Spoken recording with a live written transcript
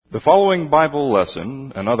The following Bible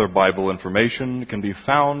lesson and other Bible information can be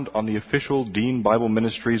found on the official Dean Bible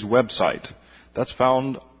Ministries website. That's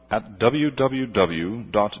found at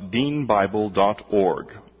www.deanbible.org.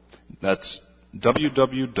 That's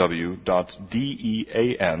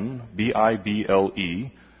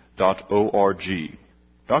www.deanbible.org.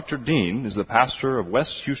 Dr. Dean is the pastor of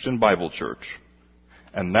West Houston Bible Church.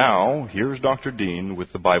 And now, here's Dr. Dean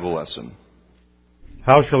with the Bible lesson.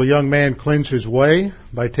 How shall a young man cleanse his way?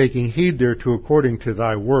 By taking heed thereto according to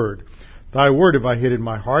thy word. Thy word have I hid in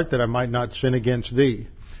my heart, that I might not sin against thee.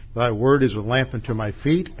 Thy word is a lamp unto my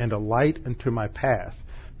feet, and a light unto my path.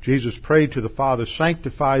 Jesus prayed to the Father,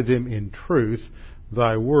 sanctify them in truth.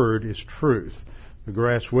 Thy word is truth. The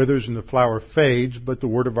grass withers and the flower fades, but the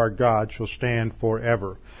word of our God shall stand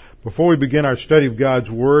forever. Before we begin our study of God's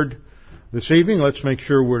word this evening, let's make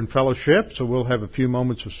sure we're in fellowship, so we'll have a few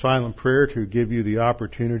moments of silent prayer to give you the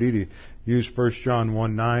opportunity to use 1 John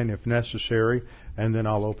 1:9 if necessary, and then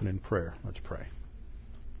I'll open in prayer. Let's pray.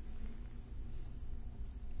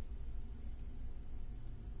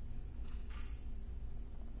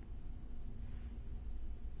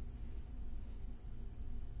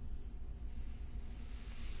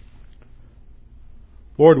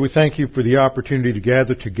 Lord, we thank you for the opportunity to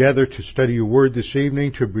gather together to study your word this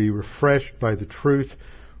evening, to be refreshed by the truth,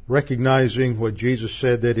 recognizing what Jesus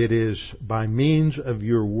said, that it is by means of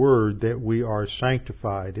your word that we are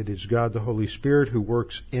sanctified. It is God the Holy Spirit who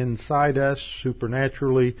works inside us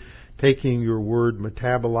supernaturally, taking your word,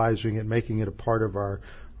 metabolizing it, making it a part of our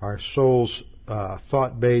soul's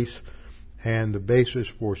thought base and the basis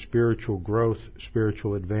for spiritual growth,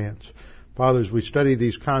 spiritual advance. Father, as we study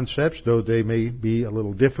these concepts, though they may be a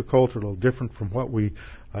little difficult or a little different from what we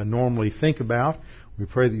normally think about, we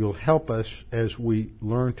pray that you'll help us as we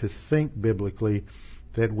learn to think biblically,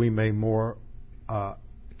 that we may more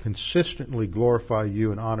consistently glorify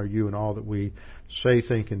you and honor you in all that we say,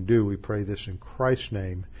 think, and do. We pray this in Christ's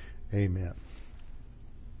name. Amen.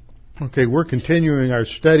 Okay, we're continuing our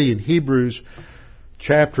study in Hebrews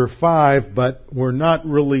Chapter 5, but we're not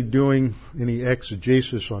really doing any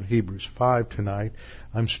exegesis on Hebrews 5 tonight.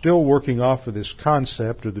 I'm still working off of this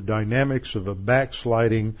concept of the dynamics of a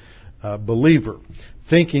backsliding believer,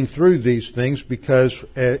 thinking through these things, because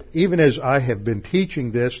even as I have been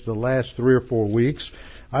teaching this the last 3 or 4 weeks,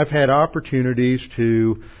 I've had opportunities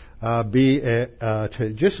to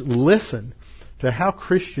to just listen to how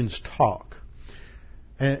Christians talk.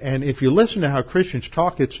 And if you listen to how Christians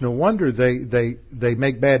talk, it's no wonder they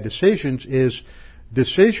make bad decisions.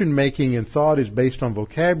 Decision making and thought is based on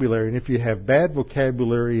vocabulary, and if you have bad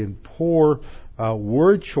vocabulary and poor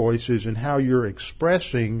word choices in how you're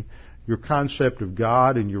expressing your concept of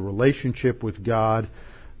God and your relationship with God,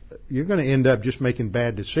 you're going to end up just making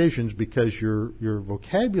bad decisions because your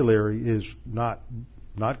vocabulary is not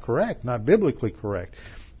correct, not biblically correct.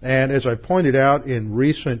 And as I pointed out in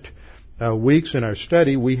recent weeks in our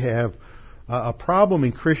study, we have a problem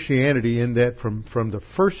in Christianity in that from the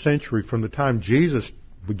first century, from the time Jesus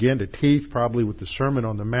began to teach, probably with the Sermon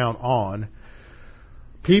on the Mount on,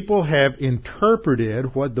 people have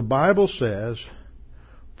interpreted what the Bible says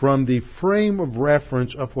from the frame of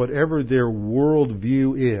reference of whatever their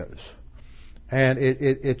worldview is. And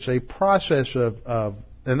it's a process of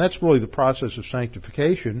and that's really the process of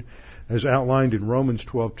sanctification, as outlined in Romans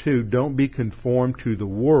 12:2, don't be conformed to the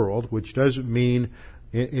world, which doesn't mean,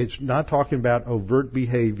 it's not talking about overt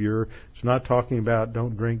behavior. It's not talking about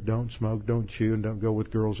don't drink, don't smoke, don't chew, and don't go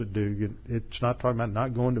with girls that do. It's not talking about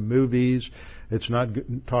not going to movies. It's not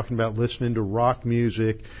talking about listening to rock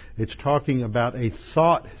music. It's talking about a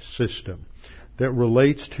thought system that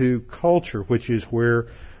relates to culture, which is where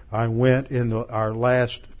I went in our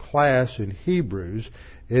last class in Hebrews,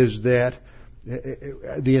 is that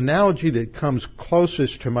the analogy that comes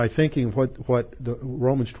closest to my thinking, what the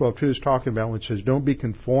Romans 12:2 is talking about when it says, don't be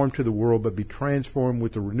conformed to the world, but be transformed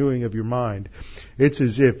with the renewing of your mind. It's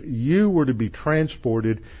as if you were to be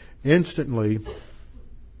transported instantly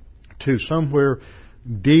to somewhere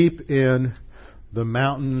deep in the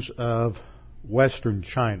mountains of western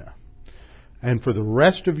China. And for the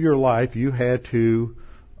rest of your life, you had to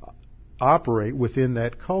operate within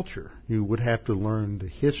that culture. You would have to learn the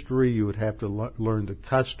history, you would have to learn the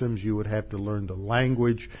customs, you would have to learn the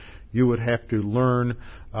language, you would have to learn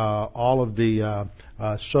all of the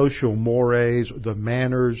social mores, the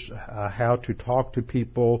manners, how to talk to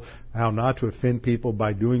people, how not to offend people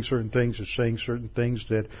by doing certain things or saying certain things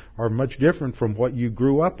that are much different from what you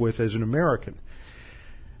grew up with as an American.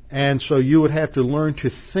 And so you would have to learn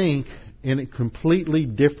to think in completely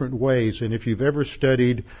different ways. And if you've ever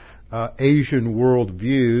studied Asian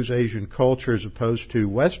worldviews, Asian culture as opposed to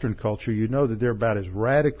Western culture, you know that they're about as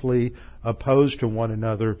radically opposed to one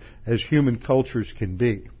another as human cultures can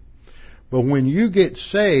be. But when you get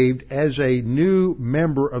saved as a new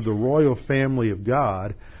member of the royal family of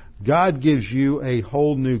God, God gives you a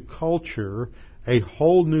whole new culture, a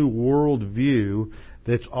whole new worldview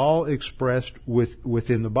that's all expressed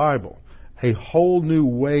within the Bible. A whole new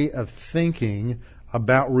way of thinking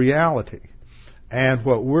about reality. And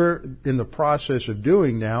what we're in the process of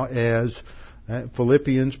doing now, as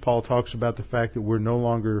Philippians, Paul talks about the fact that we're no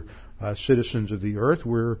longer citizens of the earth,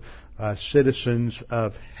 we're citizens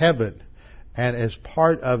of heaven. And as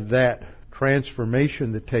part of that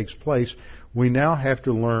transformation that takes place, we now have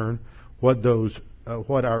to learn what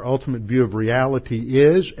our ultimate view of reality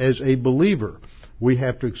is as a believer. We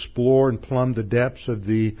have to explore and plumb the depths of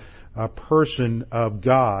the person of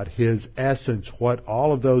God, His essence, what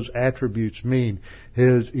all of those attributes mean,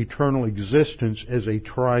 His eternal existence as a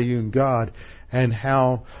triune God, and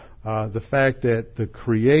how the fact that the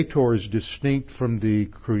Creator is distinct from the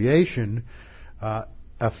creation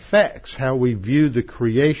affects how we view the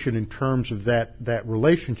creation in terms of that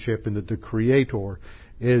relationship, and that the Creator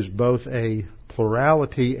is both a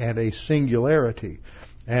plurality and a singularity.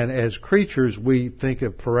 And as creatures, we think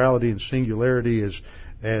of plurality and singularity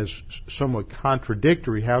as somewhat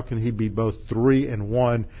contradictory. How can He be both three and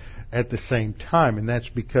one at the same time? And that's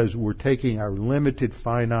because we're taking our limited,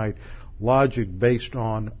 finite logic based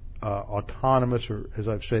on autonomous, or as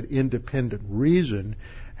I've said, independent reason,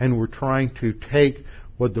 and we're trying to take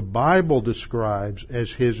what the Bible describes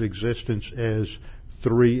as His existence as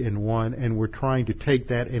three in one, and we're trying to take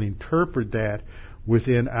that and interpret that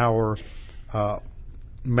within our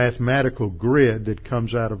mathematical grid that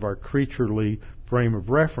comes out of our creaturely frame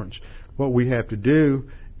of reference. What we have to do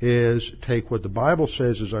is take what the Bible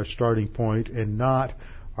says as our starting point and not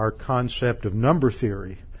our concept of number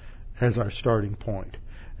theory as our starting point.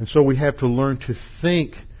 And so we have to learn to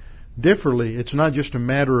think differently. It's not just a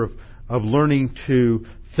matter of learning to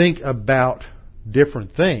think about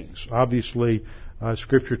different things. Obviously,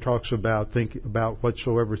 Scripture talks about think about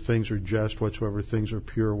whatsoever things are just, whatsoever things are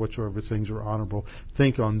pure, whatsoever things are honorable.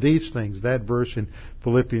 Think on these things. That verse in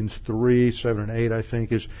Philippians 3, 7, and 8, I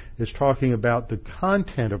think, is talking about the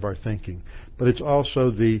content of our thinking. But it's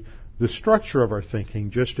also the structure of our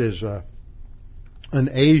thinking, just as an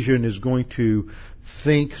Asian is going to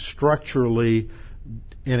think structurally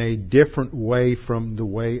in a different way from the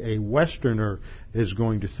way a Westerner is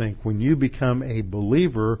going to think. When you become a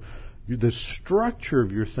believer, the structure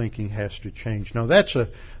of your thinking has to change. Now that's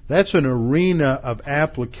an arena of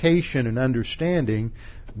application and understanding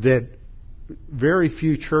that very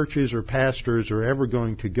few churches or pastors are ever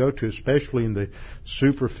going to go to, especially in the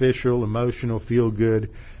superficial, emotional,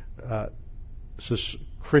 feel-good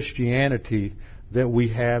Christianity that we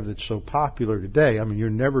have that's so popular today. I mean, you're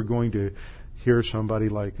never going to hear somebody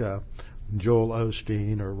like Joel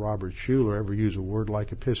Osteen or Robert Schuller ever use a word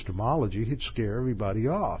like epistemology. He'd scare everybody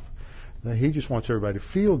off. He just wants everybody to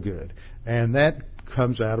feel good. And that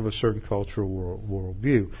comes out of a certain cultural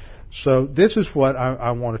worldview. So this is what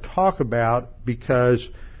I want to talk about, because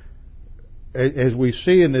as we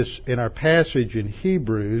see in our passage in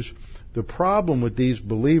Hebrews, the problem with these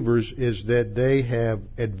believers is that they have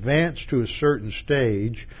advanced to a certain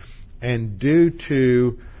stage, and due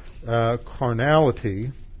to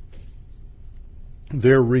carnality,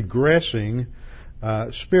 they're regressing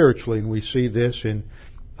spiritually. And we see this in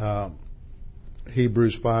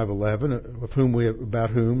Hebrews 5:11, about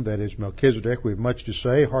whom, that is Melchizedek, we have much to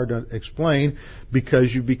say, hard to explain,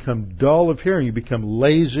 because you become dull of hearing, you become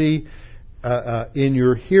lazy in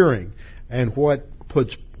your hearing. And what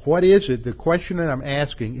is it? The question that I'm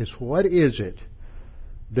asking is, what is it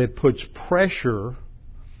that puts pressure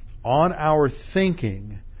on our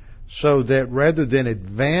thinking, so that rather than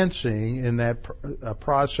advancing in that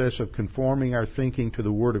process of conforming our thinking to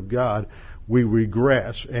the Word of God, we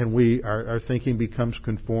regress, and our thinking becomes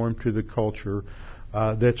conformed to the culture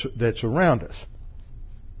that's around us.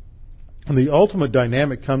 And the ultimate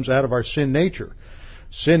dynamic comes out of our sin nature.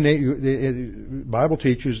 The Bible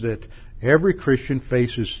teaches that every Christian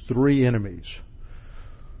faces three enemies: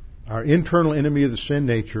 our internal enemy of the sin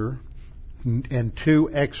nature, and two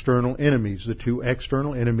external enemies. The two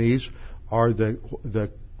external enemies are the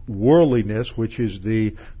worldliness, which is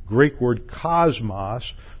the Greek word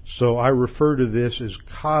cosmos. So I refer to this as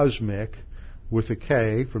cosmic, with a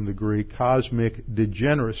K, from the Greek, cosmic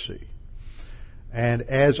degeneracy. And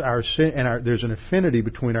as our sin, there's an affinity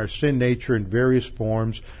between our sin nature and various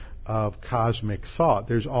forms of cosmic thought.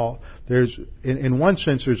 In one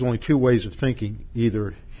sense, there's only two ways of thinking: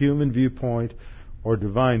 either human viewpoint or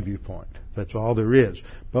divine viewpoint. That's all there is.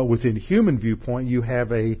 But within human viewpoint, you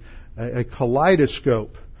have a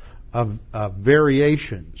kaleidoscope of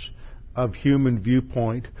variations of human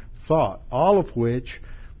viewpoint thought, all of which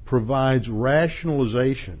provides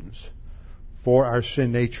rationalizations for our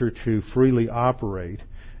sin nature to freely operate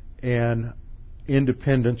in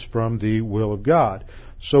independence from the will of God.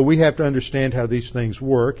 So we have to understand how these things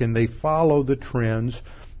work, and they follow the trends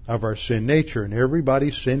of our sin nature. And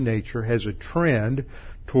everybody's sin nature has a trend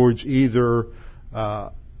towards either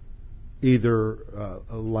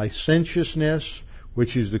licentiousness,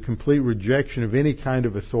 which is the complete rejection of any kind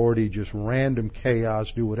of authority, just random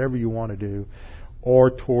chaos, do whatever you want to do,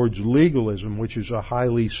 or towards legalism, which is a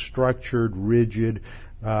highly structured, rigid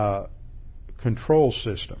control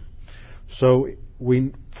system. So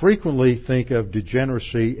we frequently think of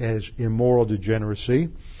degeneracy as immoral degeneracy,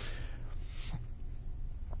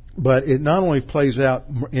 but it not only plays out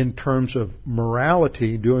in terms of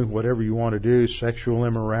morality, doing whatever you want to do, sexual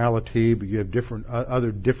immorality, but you have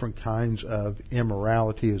other different kinds of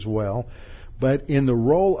immorality as well. But in the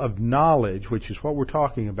role of knowledge, which is what we're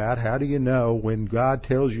talking about, how do you know when God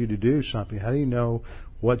tells you to do something? How do you know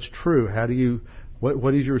what's true?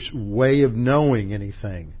 What is your way of knowing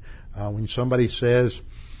anything? When somebody says,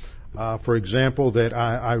 for example, that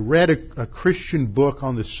I read a Christian book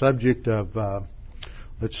on the subject of,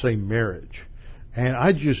 let's say, marriage, and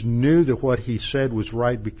I just knew that what he said was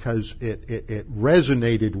right because it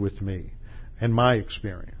resonated with me and my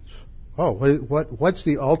experience. Oh, what's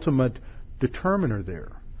the ultimate determiner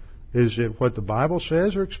there? Is it what the Bible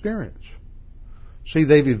says or experience? See,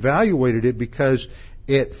 they've evaluated it because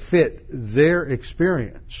it fit their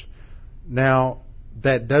experience. Now,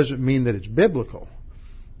 that doesn't mean that it's biblical.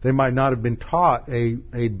 They might not have been taught a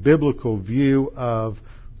biblical view of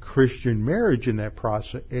Christian marriage in that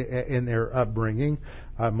process, in their upbringing.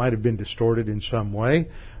 It might have been distorted in some way,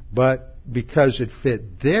 but because it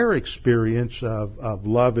fit their experience of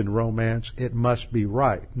love and romance, it must be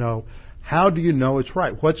right. No, how do you know it's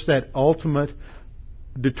right? What's that ultimate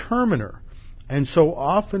determiner? And so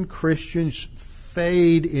often Christians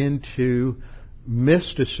fade into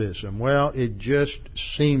mysticism. Well, it just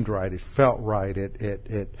seemed right. It felt right.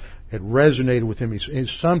 It resonated with him. And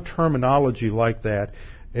some terminology like that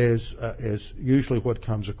is usually what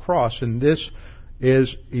comes across. And this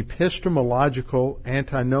is epistemological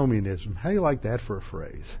antinomianism. How do you like that for a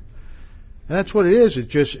phrase? And that's what it is.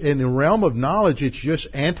 It's just, in the realm of knowledge, it's just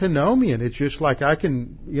antinomian. It's just like I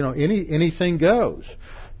can, anything goes.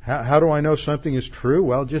 How do I know something is true?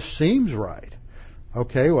 Well, it just seems right.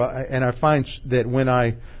 Okay, well, and I find that when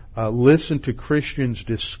I listen to Christians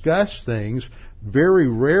discuss things, very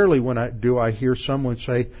rarely do I hear someone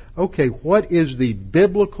say, okay, what is the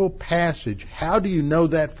biblical passage? How do you know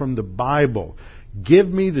that from the Bible? Give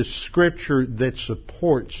me the scripture that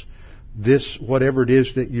supports this, whatever it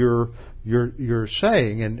is that you're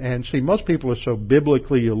saying. And see, most people are so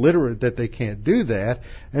biblically illiterate that they can't do that.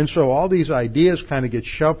 And so all these ideas kind of get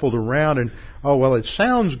shuffled around and, oh, well, it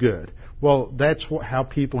sounds good. Well, that's how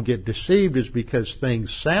people get deceived, is because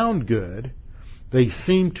things sound good, they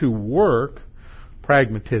seem to work,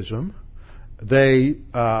 pragmatism, they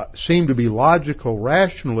seem to be logical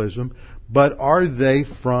rationalism, but are they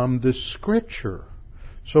from the Scripture?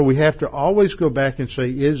 So we have to always go back and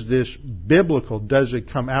say, is this biblical? Does it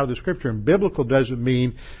come out of the Scripture? And biblical doesn't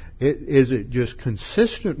mean, is it just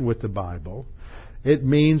consistent with the Bible? It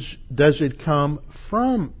means, does it come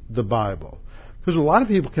from the Bible? Because a lot of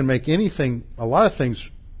people can make a lot of things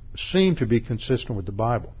seem to be consistent with the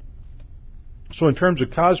Bible. So in terms of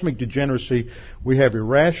cosmic degeneracy, we have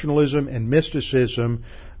irrationalism, and mysticism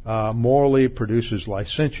morally produces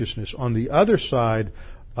licentiousness. On the other side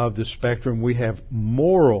of the spectrum, we have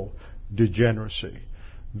moral degeneracy.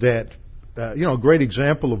 That, a great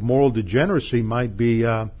example of moral degeneracy might be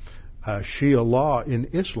Shia law in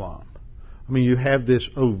Islam. I mean, you have this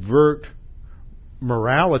overt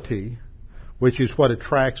morality, which is what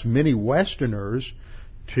attracts many Westerners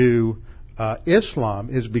to Islam,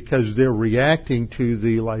 is because they're reacting to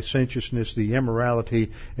the licentiousness, the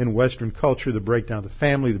immorality in Western culture, the breakdown of the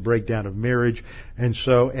family, the breakdown of marriage. And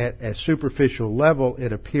so at a superficial level,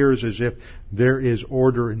 it appears as if there is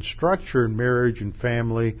order and structure in marriage and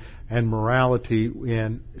family and morality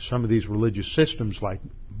in some of these religious systems like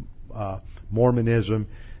Mormonism,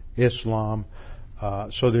 Islam.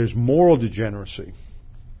 So there's moral degeneracy.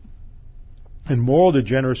 In moral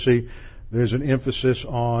degeneracy, there's an emphasis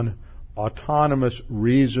on autonomous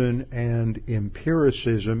reason and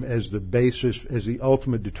empiricism as the basis, as the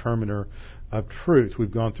ultimate determiner of truth.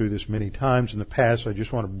 We've gone through this many times in the past. I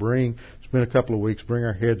just want to it's been a couple of weeks, bring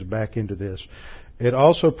our heads back into this. It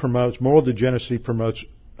also moral degeneracy promotes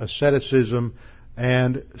asceticism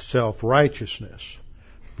and self-righteousness,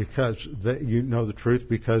 because you know the truth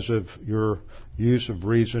because of your use of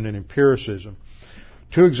reason and empiricism.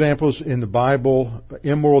 Two examples in the Bible: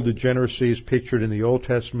 immoral degeneracy is pictured in the Old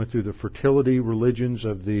Testament through the fertility religions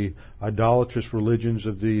of the idolatrous religions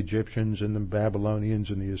of the Egyptians and the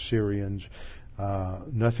Babylonians and the Assyrians.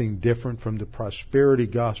 Nothing different from the prosperity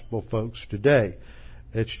gospel folks today.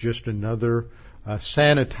 It's just another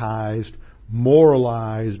sanitized,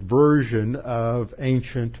 moralized version of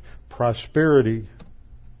ancient prosperity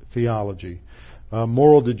theology.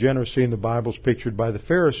 Moral degeneracy in the Bible is pictured by the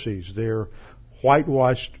Pharisees. They're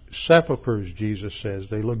whitewashed sepulchres, Jesus says.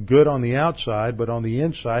 They look good on the outside, but on the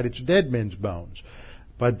inside it's dead men's bones.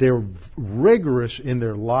 But they're rigorous in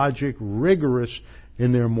their logic, rigorous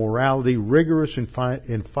in their morality, rigorous in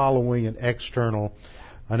following an external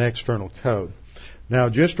code. Now,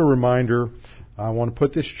 just a reminder, I want to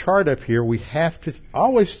put this chart up here. We have to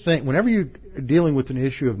always think, whenever you're dealing with an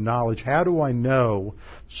issue of knowledge, how do I know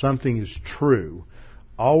something is true?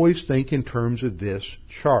 Always think in terms of this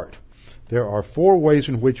chart. There are 4 ways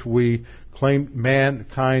in which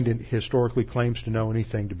mankind historically claims to know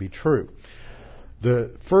anything to be true.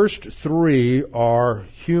 The first 3 are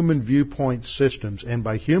human viewpoint systems, and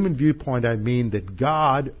by human viewpoint I mean that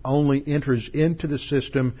God only enters into the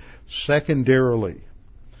system secondarily.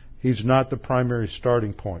 He's not the primary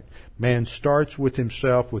starting point. Man starts with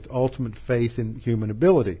himself with ultimate faith in human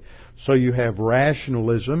ability. So you have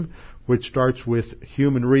rationalism, which starts with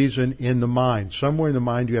human reason in the mind. Somewhere in the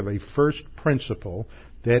mind you have a first principle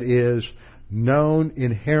that is known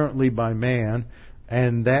inherently by man,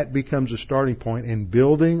 and that becomes a starting point. And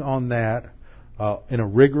building on that, in a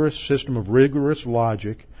rigorous system of rigorous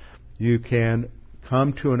logic, you can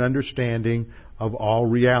come to an understanding of all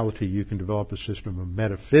reality. You can develop a system of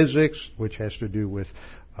metaphysics, which has to do with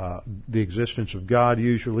the existence of God,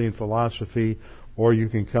 usually in philosophy, or you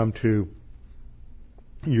can come to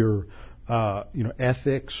your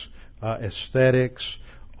ethics, aesthetics.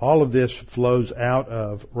 All of this flows out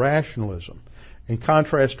of rationalism. In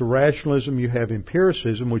contrast to rationalism, you have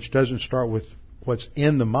empiricism, which doesn't start with what's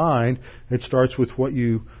in the mind. It starts with what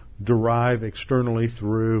you derive externally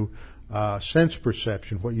through sense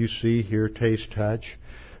perception, what you see, hear, taste, touch.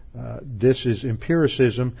 This is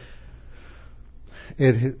empiricism.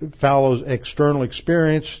 It follows external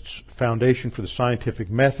experience, foundation for the scientific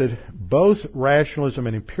method. Both rationalism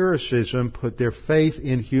and empiricism put their faith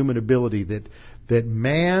in human ability, that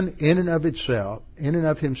man in and of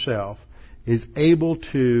himself, is able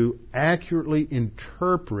to accurately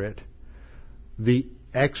interpret the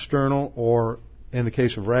external, or in the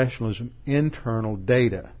case of rationalism, internal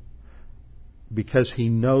data, because he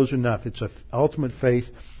knows enough. It's an ultimate faith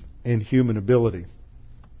in human ability.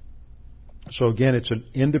 So again, it's an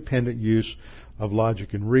independent use of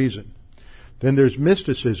logic and reason. Then there's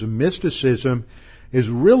mysticism. Mysticism is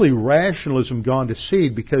really rationalism gone to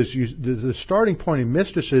seed, because the starting point in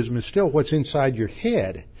mysticism is still what's inside your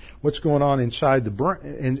head, what's going on inside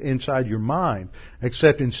inside your mind.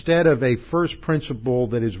 Except instead of a first principle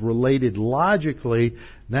that is related logically,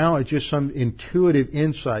 now it's just some intuitive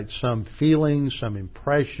insight, some feeling, some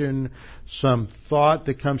impression, some thought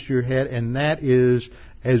that comes to your head, and that is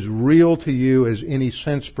as real to you as any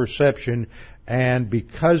sense perception. And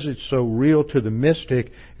because it's so real to the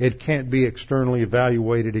mystic, it can't be externally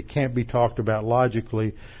evaluated. It can't be talked about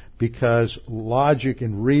logically, because logic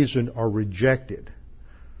and reason are rejected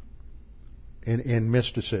in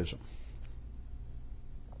mysticism.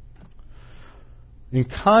 In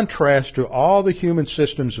contrast to all the human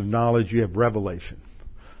systems of knowledge, you have revelation.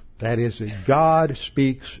 That is, that God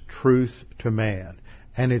speaks truth to man.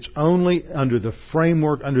 And it's only under the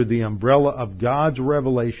framework, under the umbrella of God's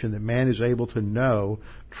revelation, that man is able to know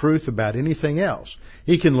truth about anything else.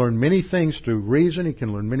 He can learn many things through reason. He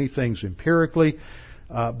can learn many things empirically.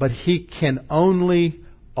 But he can only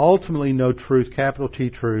ultimately know truth, capital T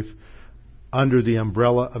truth, under the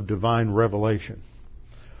umbrella of divine revelation.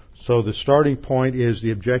 So the starting point is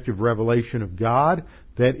the objective revelation of God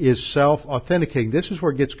that is self-authenticating. This is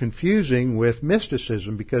where it gets confusing with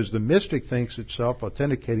mysticism, because the mystic thinks it's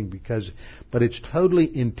self-authenticating, but it's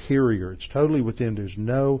totally interior. It's totally within. There's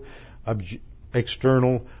no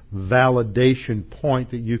external validation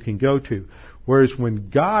point that you can go to. Whereas when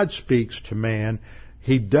God speaks to man,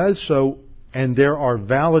 He does so, and there are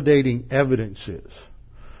validating evidences.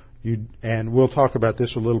 And we'll talk about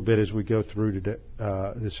this a little bit as we go through today,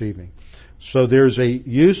 this evening. So there's a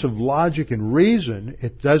use of logic and reason.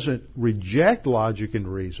 It doesn't reject logic and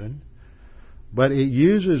reason, but it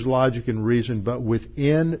uses logic and reason, but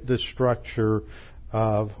within the structure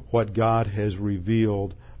of what God has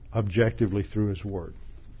revealed objectively through His Word.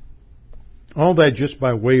 All that just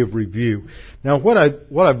by way of review. Now, what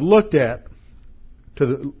I've looked at, to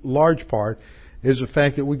the large part, is the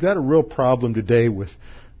fact that we've got a real problem today with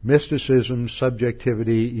mysticism,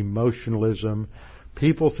 subjectivity, emotionalism.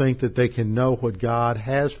 People think that they can know what God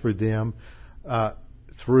has for them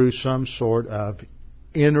through some sort of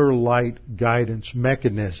inner light guidance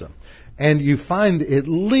mechanism. And you find it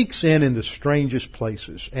leaks in the strangest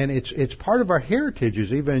places. And it's part of our heritage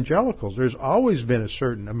as evangelicals. There's always been a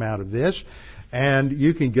certain amount of this. And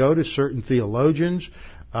you can go to certain theologians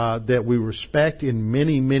that we respect in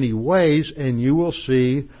many, many ways, and you will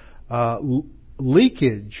see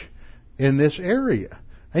leakage in this area.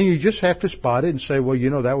 And you just have to spot it and say,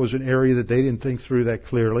 well, that was an area that they didn't think through that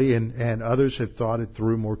clearly, and others have thought it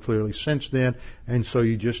through more clearly since then, and so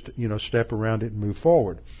you just, step around it and move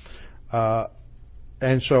forward.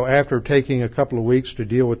 And so after taking a couple of weeks to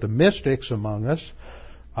deal with the mystics among us,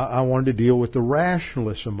 I wanted to deal with the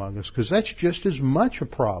rationalists among us, because that's just as much a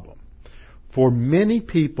problem. For many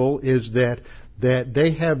people is that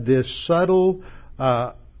they have this subtle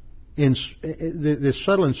this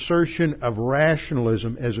subtle insertion of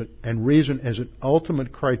rationalism and reason as an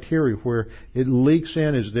ultimate criteria, where it leaks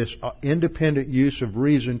in as this independent use of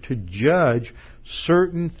reason to judge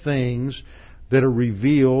certain things that are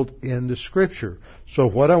revealed in the Scripture. So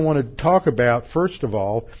what I want to talk about, first of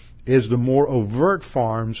all, is the more overt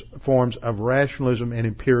forms of rationalism and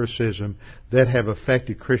empiricism that have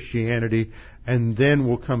affected Christianity, and then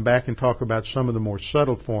we'll come back and talk about some of the more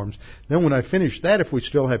subtle forms. Then when I finish that, if we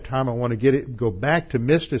still have time, I want to go back to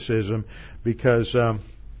mysticism, because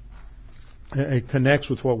it connects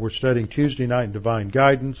with what we're studying Tuesday night in Divine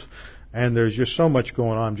Guidance, and there's just so much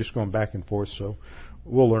going on. I'm just going back and forth, so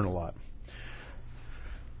we'll learn a lot.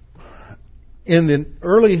 In the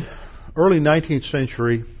early 19th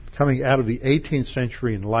century, coming out of the 18th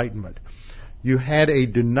century Enlightenment, you had a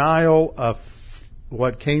denial of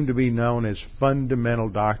what came to be known as fundamental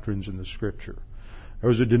doctrines in the Scripture. There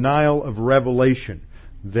was a denial of revelation,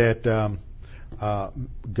 that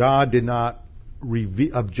God did not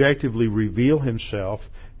objectively reveal Himself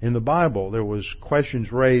in the Bible. There was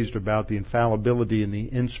questions raised about the infallibility and the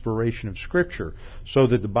inspiration of Scripture, so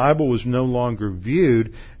that the Bible was no longer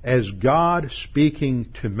viewed as God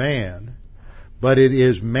speaking to man, but it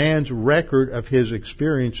is man's record of his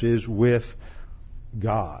experiences with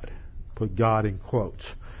God. Put God in quotes.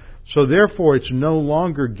 So therefore, it's no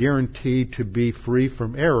longer guaranteed to be free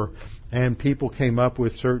from error. And people came up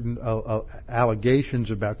with certain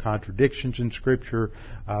allegations about contradictions in Scripture,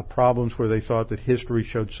 problems where they thought that history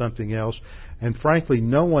showed something else. And frankly,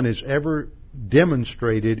 no one has ever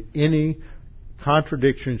demonstrated any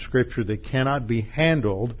contradiction in Scripture that cannot be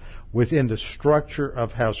handled within the structure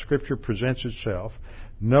of how Scripture presents itself.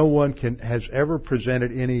 No one has ever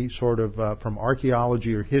presented any sort of, from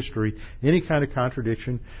archaeology or history, any kind of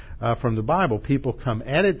contradiction from the Bible. People come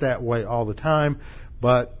at it that way all the time,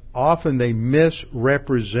 but often they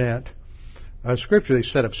misrepresent Scripture. They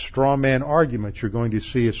set up straw man arguments. You're going to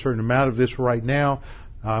see a certain amount of this right now.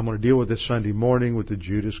 I'm going to deal with this Sunday morning with the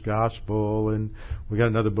Judas Gospel, and we got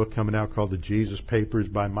another book coming out called The Jesus Papers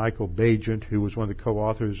by Michael Bagent, who was one of the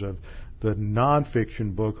co-authors of the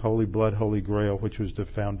nonfiction book Holy Blood, Holy Grail, which was the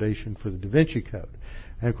foundation for the Da Vinci Code.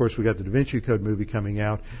 And of course, we got the Da Vinci Code movie coming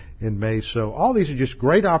out in May. So all these are just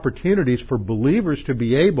great opportunities for believers to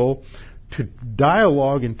be able to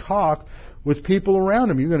dialogue and talk with people around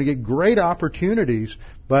them. You're going to get great opportunities,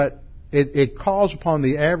 but it calls upon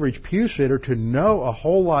the average pew sitter to know a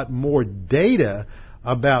whole lot more data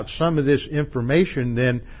about some of this information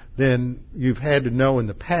than you've had to know in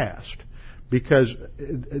the past, because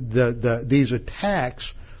these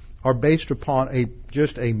attacks are based upon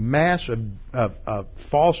just a mass of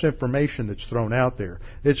false information that's thrown out there.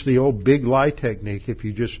 It's the old big lie technique. If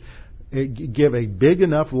you just give a big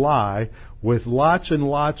enough lie with lots and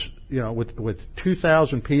lots, with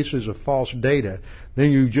 2,000 pieces of false data,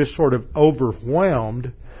 then you just sort of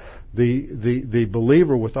overwhelmed the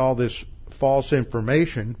believer with all this false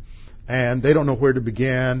information, and they don't know where to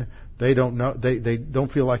begin. They don't know. They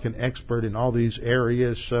don't feel like an expert in all these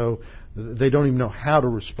areas, so they don't even know how to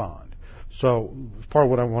respond. So part of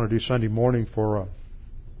what I want to do Sunday morning for a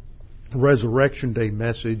Resurrection Day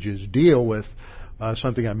message is deal with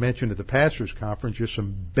something I mentioned at the pastors' conference, just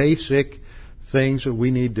some basic things that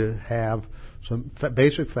we need to have, some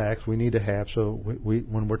basic facts we need to have, so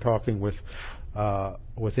when we're talking with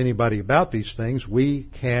anybody about these things, we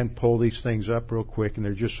can pull these things up real quick, and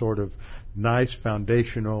they're just sort of nice,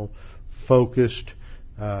 foundational, focused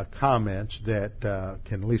comments that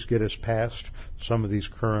can at least get us past some of these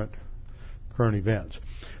current current events.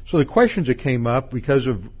 So the questions that came up because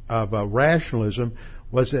of rationalism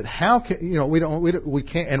was that how can, we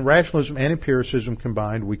can't, and rationalism and empiricism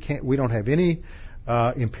combined, we don't have any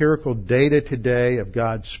empirical data today of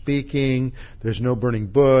God speaking. There's no burning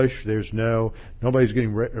bush. Nobody's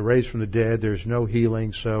getting raised from the dead. There's no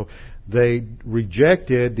healing. So they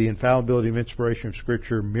rejected the infallibility of inspiration of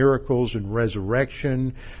Scripture, miracles and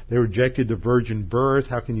resurrection. They rejected the virgin birth.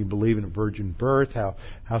 How can you believe in a virgin birth? How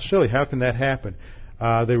silly. How can that happen?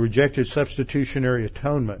 They rejected substitutionary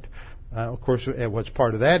atonement. Of course, what's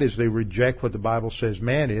part of that is they reject what the Bible says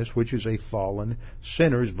man is, which is a fallen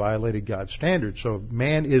sinner who's violated God's standards. So if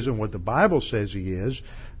man isn't what the Bible says he is,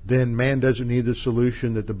 then man doesn't need the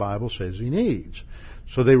solution that the Bible says he needs.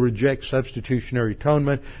 So they reject substitutionary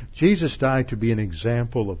atonement. Jesus died to be an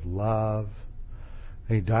example of love.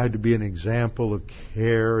 He died to be an example of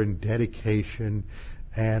care and dedication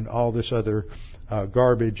and all this other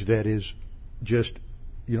garbage that is just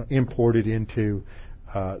imported into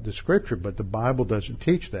the Scripture, but the Bible doesn't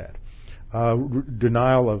teach that.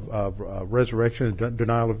 Denial of resurrection and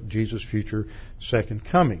denial of Jesus' future second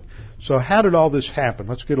coming. So how did all this happen?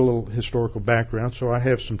 Let's get a little historical background. So I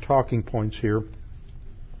have some talking points here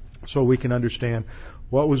so we can understand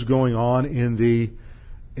what was going on in the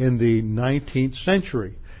 19th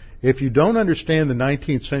century. If you don't understand the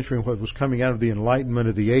 19th century and what was coming out of the Enlightenment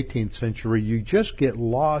of the 18th century, you just get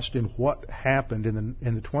lost in what happened in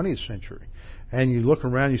the 20th century. And you look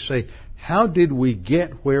around and you say, how did we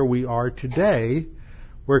get where we are today,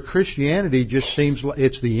 where Christianity just seems like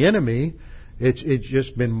it's the enemy, it's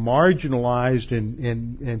just been marginalized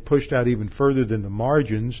and pushed out even further than the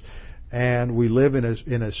margins, and we live in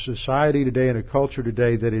a society today, in a culture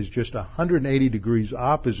today that is just 180 degrees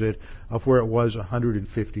opposite of where it was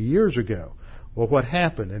 150 years ago. Well, what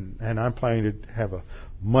happened? And I'm planning to have a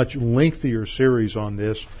much lengthier series on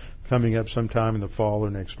this coming up sometime in the fall or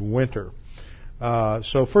next winter.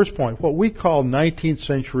 So first point, what we call 19th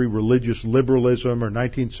century religious liberalism or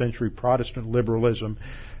 19th century Protestant liberalism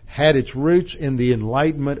had its roots in the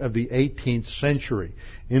Enlightenment of the 18th century.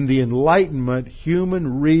 In the Enlightenment,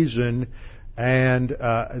 human reason and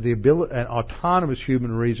autonomous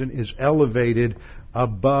human reason is elevated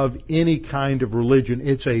above any kind of religion.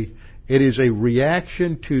 It is a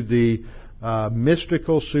reaction to the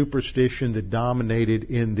mystical superstition that dominated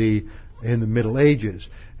in the Middle Ages.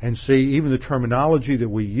 And see, even the terminology that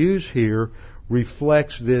we use here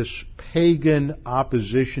reflects this pagan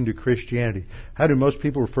opposition to Christianity. How do most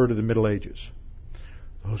people refer to the Middle Ages?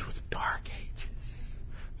 Those were the Dark Ages.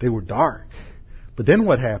 They were dark. But then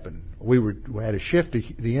what happened? We had a shift to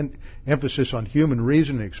the emphasis on human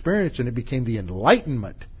reason and experience, and it became the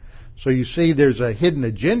Enlightenment. So you see there's a hidden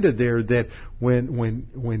agenda there that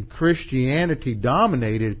when Christianity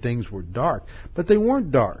dominated, things were dark. But they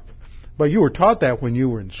weren't dark. But you were taught that when you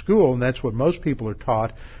were in school, and that's what most people are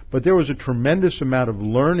taught. But there was a tremendous amount of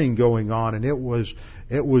learning going on, and it was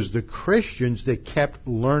the Christians that kept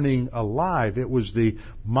learning alive. It was the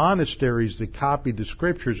monasteries that copied the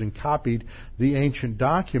Scriptures and copied the ancient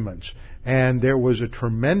documents. And there was a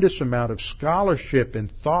tremendous amount of scholarship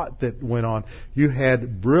and thought that went on. You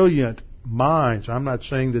had brilliant minds. I'm not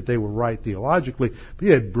saying that they were right theologically, but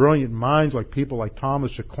you had brilliant minds like people like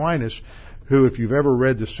Thomas Aquinas, who, if you've ever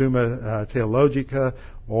read the Summa Theologica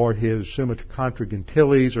or his Summa Contra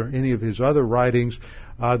Gentiles or any of his other writings,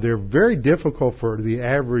 they're very difficult for the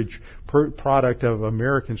average product of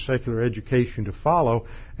American secular education to follow.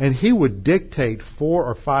 And he would dictate 4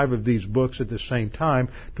 or 5 of these books at the same time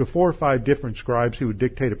to 4 or 5 different scribes. He would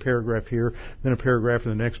dictate a paragraph here, then a paragraph in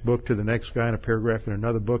the next book to the next guy, and a paragraph in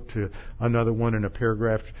another book to another one, and a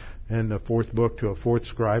paragraph in the 4th book to a 4th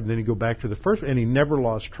scribe, and then he'd go back to the first, and he never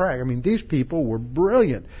lost track. I mean, these people were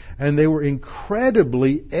brilliant, and they were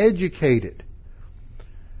incredibly educated.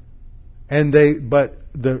 But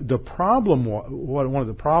the problem, one of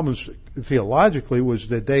the problems theologically was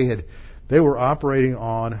that they were operating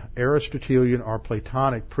on Aristotelian or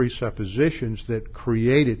Platonic presuppositions that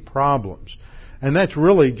created problems. And that's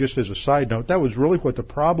really, just as a side note, that was really what the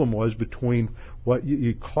problem was between what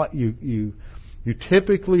you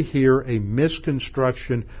typically hear a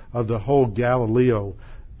misconstruction of the whole Galileo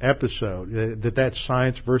episode. That's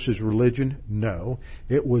science versus religion? No.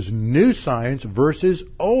 It was new science versus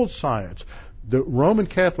old science. The Roman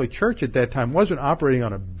Catholic Church at that time wasn't operating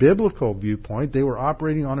on a biblical viewpoint. They were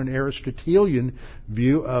operating on an Aristotelian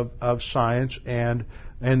view of science and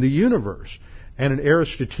the universe. And an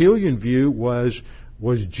Aristotelian view was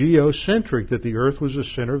geocentric, that the Earth was the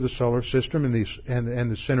center of the solar system and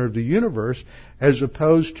the center of the universe, as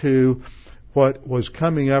opposed to what was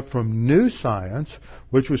coming up from new science,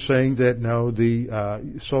 which was saying that no,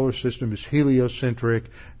 the solar system is heliocentric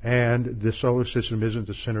and the solar system isn't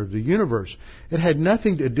the center of the universe. It had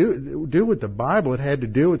nothing to do with the Bible. It had to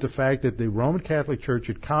do with the fact that the Roman Catholic Church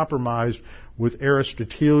had compromised with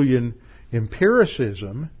Aristotelian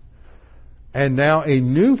empiricism, and now a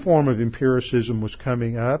new form of empiricism was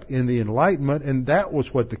coming up in the Enlightenment, and that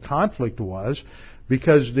was what the conflict was,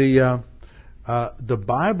 because the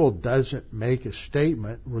Bible doesn't make a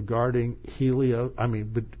statement regarding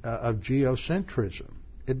of geocentrism.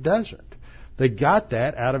 It doesn't. They got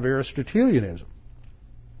that out of Aristotelianism.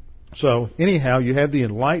 So anyhow, you have the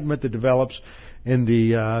Enlightenment that develops in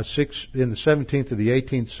the 17th to the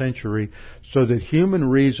 18th century, so that human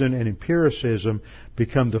reason and empiricism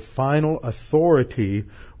become the final authority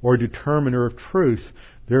or determiner of truth.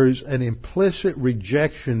 There is an implicit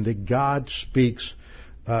rejection that God speaks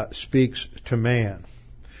to man.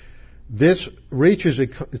 This reaches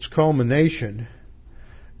its culmination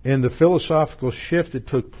in the philosophical shift that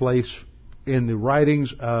took place in the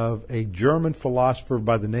writings of a German philosopher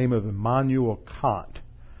by the name of Immanuel Kant.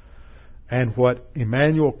 And what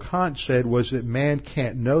Immanuel Kant said was that man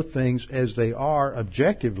can't know things as they are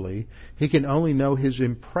objectively. He can only know his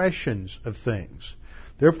impressions of things.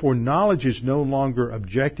 Therefore, knowledge is no longer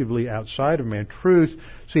objectively outside of man. Truth,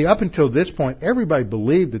 see, up until this point, everybody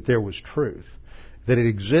believed that there was truth, that it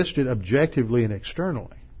existed objectively and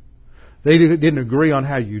externally. They didn't agree on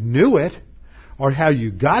how you knew it or how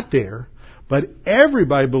you got there, but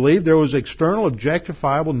everybody believed there was external,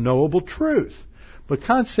 objectifiable, knowable truth. But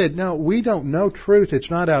Kant said, no, we don't know truth.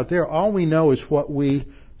 It's not out there. All we know is what we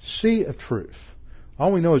see of truth.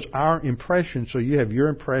 All we know is our impression. So you have your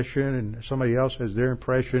impression and somebody else has their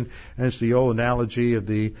impression. And it's the old analogy of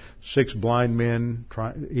the 6 blind men,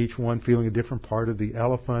 each one feeling a different part of the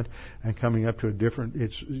elephant and coming up to a different,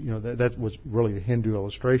 that was really a Hindu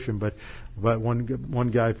illustration. But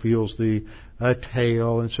one guy feels the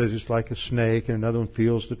tail and says it's like a snake, and another one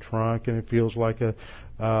feels the trunk and it feels like a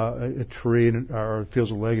tree, or it feels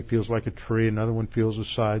a leg, it feels like a tree. Another one feels the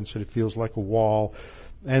side and said it feels like a wall.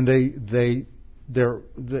 And they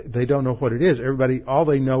don't know what it is. Everybody, all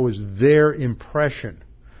they know is their impression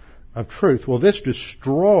of truth. Well, this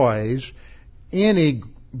destroys any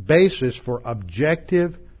basis for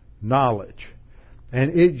objective knowledge.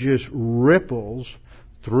 And it just ripples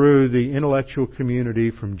through the intellectual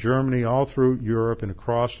community from Germany all through Europe and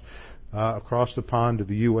across the pond to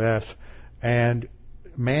the U.S. And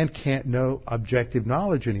man can't know objective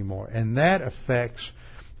knowledge anymore. And that affects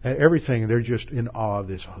everything. They're just in awe of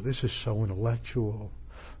this. Oh, this is so intellectual.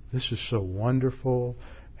 This is so wonderful.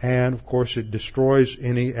 And, of course, it destroys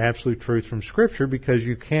any absolute truth from Scripture, because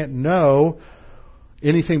you can't know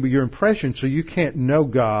anything but your impression. So you can't know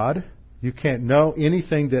God. You can't know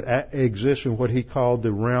anything that exists in what he called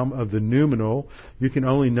the realm of the noumenal. You can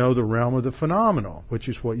only know the realm of the phenomenal, which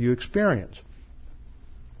is what you experience.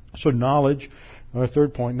 So knowledge, our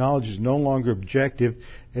third point, knowledge is no longer objective.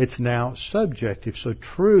 It's now subjective. So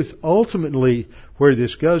truth, ultimately, where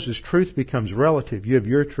this goes is truth becomes relative. You have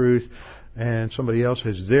your truth and somebody else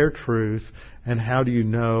has their truth. And how do you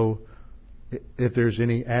know if there's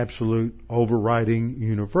any absolute overriding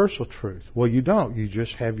universal truth? Well, you don't. You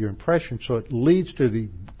just have your impression. So it leads to the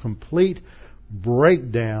complete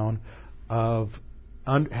breakdown of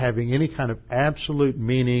having any kind of absolute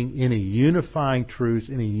meaning, any unifying truth,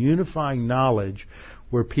 any unifying knowledge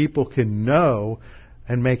where people can know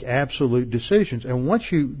and make absolute decisions. And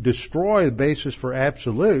once you destroy the basis for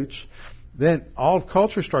absolutes, then all of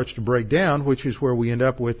culture starts to break down, which is where we end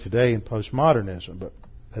up with today in postmodernism. But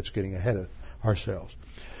that's getting ahead of ourselves.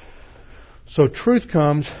 So truth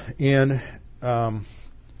comes in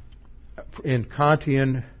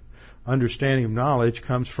Kantian understanding of knowledge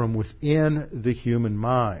comes from within the human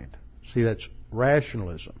mind. See, that's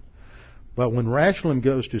rationalism. But when rationalism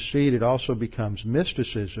goes to seed, it also becomes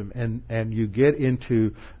mysticism, and you get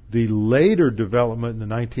into the later development in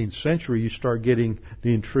the 19th century, you start getting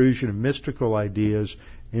the intrusion of mystical ideas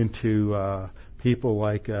into people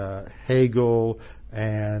like Hegel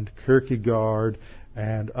and Kierkegaard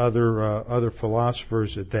and other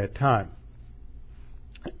philosophers at that time.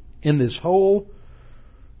 In this whole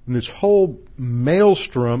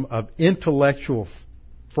maelstrom of intellectual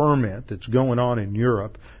ferment that's going on in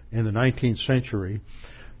Europe in the 19th century,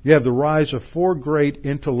 you have the rise of 4 great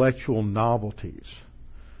intellectual novelties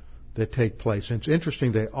that take place. And it's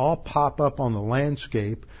interesting, they all pop up on the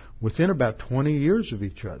landscape within about 20 years of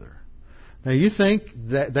each other. Now, you think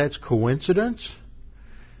that that's coincidence?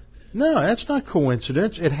 No, that's not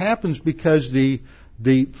coincidence. It happens because the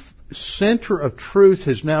center of truth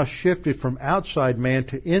has now shifted from outside man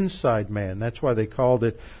to inside man. That's why they called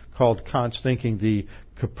Kant's thinking the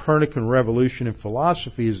Copernican revolution in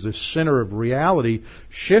philosophy, is the center of reality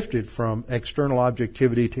shifted from external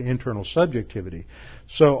objectivity to internal subjectivity.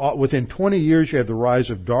 So within 20 years you have the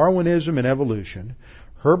rise of Darwinism and evolution,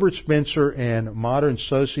 Herbert Spencer and modern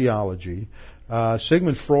sociology,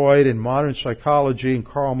 Sigmund Freud and modern psychology, and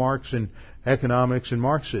Karl Marx and economics and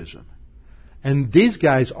Marxism. And these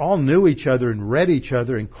guys all knew each other and read each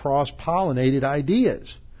other and cross-pollinated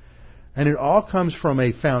ideas. And it all comes from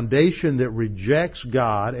a foundation that rejects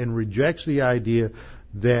God and rejects the idea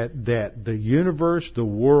that the universe, the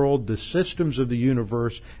world, the systems of the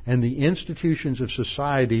universe, and the institutions of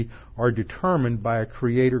society are determined by a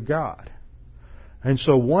creator God. And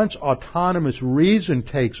so once autonomous reason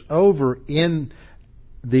takes over in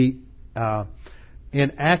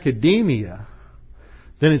academia,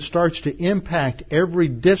 then it starts to impact every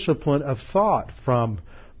discipline of thought from,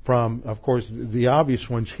 of course, the obvious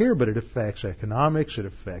ones here, but it affects economics, it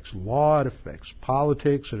affects law, it affects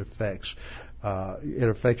politics, it affects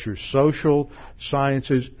your social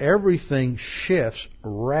sciences. Everything shifts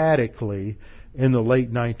radically in the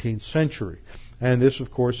late 19th century. And this,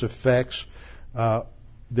 of course, affects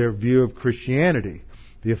their view of Christianity.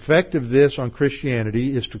 The effect of this on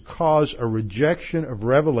Christianity is to cause a rejection of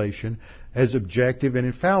revelation as objective and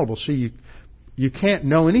infallible. See, you can't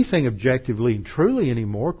know anything objectively and truly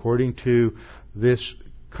anymore according to this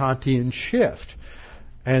Kantian shift.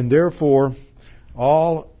 And therefore,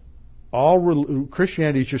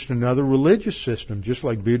 Christianity is just another religious system, just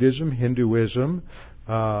like Buddhism, Hinduism,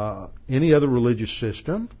 any other religious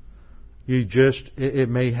system. It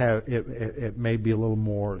may be a little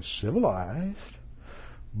more civilized,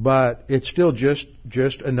 but it's still just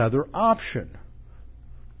another option.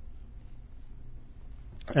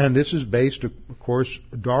 And this is based, of course,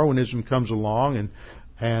 Darwinism comes along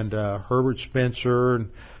and Herbert Spencer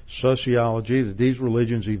and sociology, that these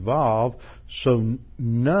religions evolve, so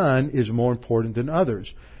none is more important than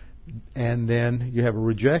others. And then you have a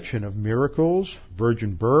rejection of miracles,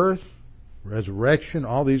 virgin birth, resurrection.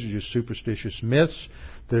 All these are just superstitious myths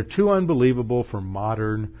that are too unbelievable for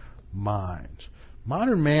modern minds.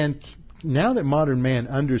 Now that modern man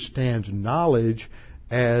understands knowledge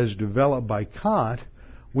as developed by Kant,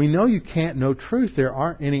 we know you can't know truth. There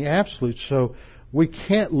aren't any absolutes, so we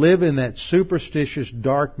can't live in that superstitious,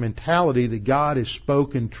 dark mentality that God has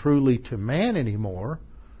spoken truly to man anymore.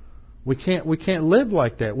 We can't live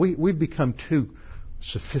like that. We've become too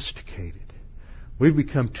sophisticated. We've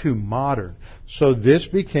become too modern. So this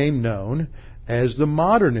became known as the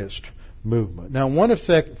modernist movement. Now, one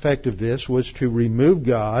effect of this was to remove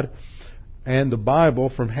God and the Bible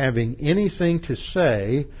from having anything to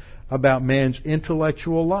say about man's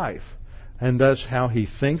intellectual life, and thus how he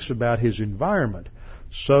thinks about his environment.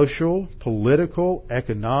 Social, political,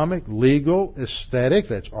 economic, legal, aesthetic,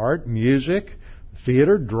 that's art, music,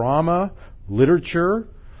 theater, drama, literature,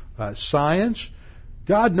 science.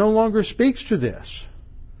 God no longer speaks to this.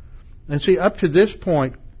 And see, up to this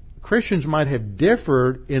point, Christians might have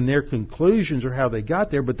differed in their conclusions or how they got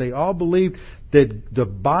there, but they all believed that the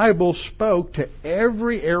Bible spoke to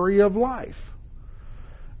every area of life.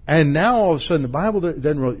 And now all of a sudden the Bible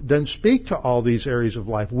doesn't speak to all these areas of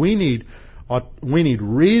life. We need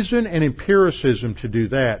reason and empiricism to do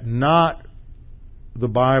that, not the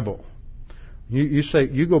Bible.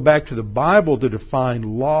 You go back to the Bible to define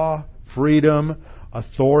law, freedom,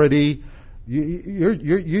 authority.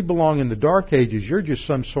 You belong in the Dark Ages. You're just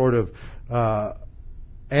some sort of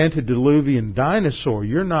antediluvian dinosaur.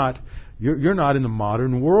 You're not in the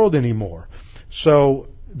modern world anymore. So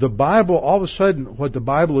the Bible, all of a sudden, what the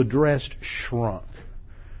Bible addressed shrunk.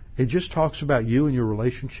 It just talks about you and your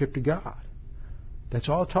relationship to God. That's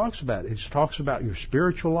all it talks about. It talks about your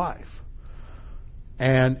spiritual life.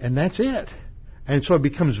 And that's it. And so it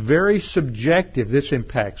becomes very subjective. This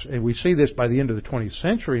impacts, and we see this by the end of the 20th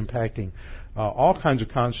century, impacting all kinds of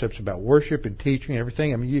concepts about worship and teaching and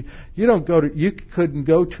everything. I mean, you couldn't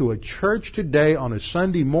go to a church today on a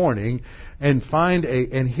Sunday morning and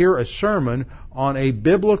and hear a sermon on a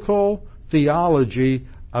biblical theology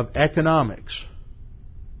of economics.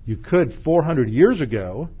 You could 400 years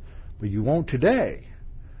ago, but you won't today.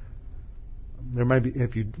 There might be,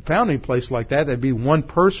 if you found any place like that, there'd be one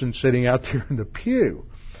person sitting out there in the pew.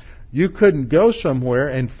 You couldn't go somewhere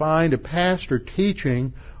and find a pastor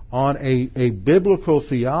teaching on a biblical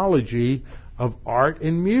theology of art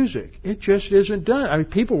and music. It just isn't done. I mean,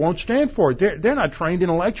 people won't stand for it. They're not trained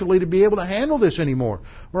intellectually to be able to handle this anymore.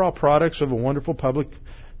 We're all products of a wonderful public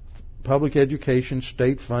education,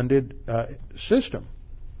 state-funded system.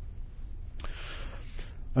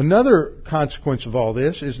 Another consequence of all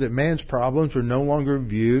this is that man's problems are no longer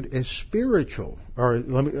viewed as spiritual. Or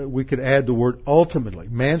we could add the word ultimately.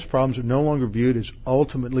 Man's problems are no longer viewed as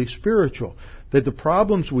ultimately spiritual. That the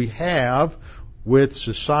problems we have with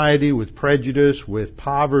society, with prejudice, with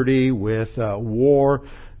poverty, with war,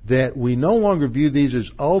 that we no longer view these as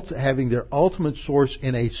having their ultimate source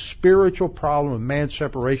in a spiritual problem of man's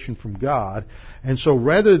separation from God. And so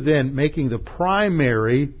rather than making the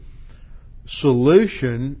primary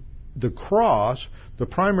solution the cross, the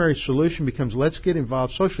primary solution becomes let's get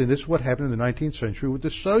involved socially. And this is what happened in the 19th century with the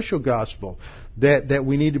social gospel, that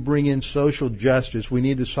we need to bring in social justice. We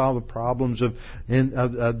need to solve the problems of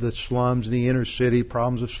the slums, the inner city,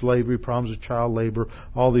 problems of slavery, problems of child labor,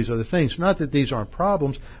 all these other things. Not that these aren't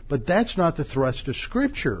problems, but that's not the thrust of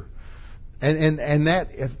Scripture. And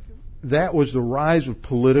that was the rise of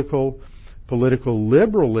political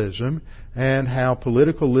liberalism, and how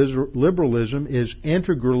political liberalism is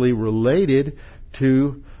integrally related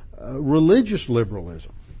to religious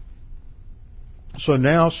liberalism. So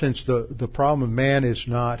now, since the problem of man is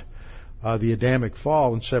not the Adamic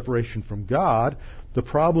fall and separation from God, the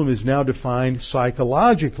problem is now defined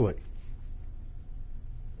psychologically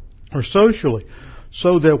or socially.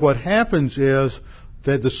 So that what happens is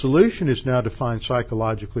that the solution is now defined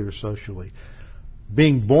psychologically or socially.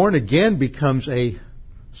 Being born again becomes a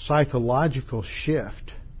psychological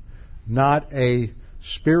shift, not a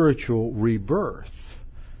spiritual rebirth.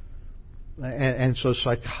 And so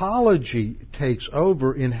psychology takes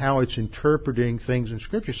over in how it's interpreting things in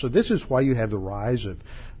Scripture. So this is why you have the rise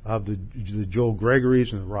of the Joel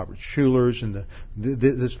Gregorys and the Robert Schulers and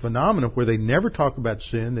this phenomenon where they never talk about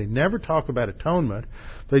sin, they never talk about atonement,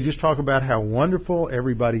 they just talk about how wonderful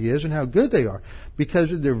everybody is and how good they are.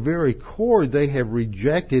 Because at their very core, they have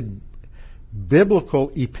rejected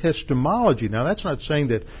biblical epistemology. Now, that's not saying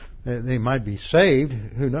that they might be saved.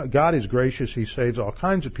 God is gracious; He saves all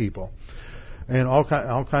kinds of people, and all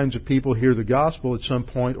kinds of people hear the gospel at some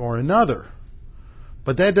point or another.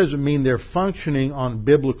 But that doesn't mean they're functioning on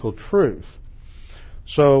biblical truth.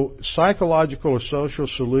 So psychological or social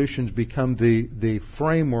solutions become the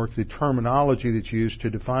framework, the terminology that's used to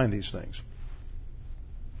define these things.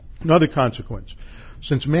 Another consequence.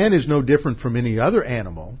 Since man is no different from any other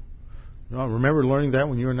animal, remember learning that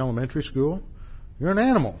when you were in elementary school? You're an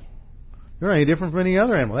animal. You're not any different from any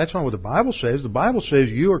other animal. That's not what the Bible says. The Bible says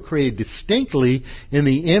you are created distinctly in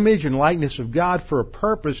the image and likeness of God for a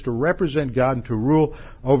purpose to represent God and to rule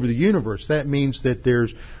over the universe. That means that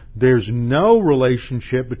there's no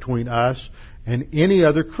relationship between us and any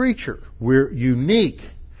other creature. We're unique.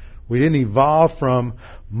 We didn't evolve from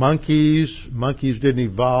monkeys. Monkeys didn't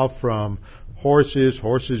evolve from horses.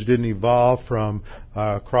 Horses didn't evolve from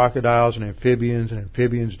crocodiles and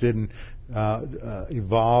amphibians didn't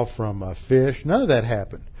evolve from fish. None of that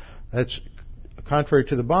happened. That's contrary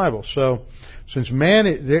to the Bible. So, since man,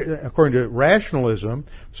 according to rationalism,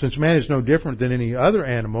 since man is no different than any other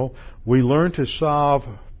animal, we learn to solve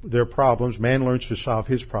their problems. Man learns to solve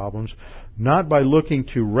his problems, not by looking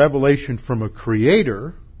to revelation from a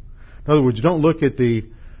creator. In other words, don't look at the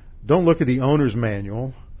owner's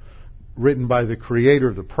manual written by the creator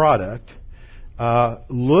of the product.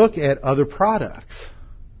 Look at other products.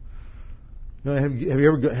 Have you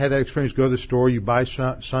ever had that experience? Go to the store, you buy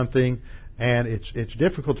something, and it's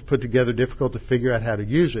difficult to put together, difficult to figure out how to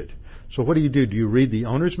use it. So what do? Do you read the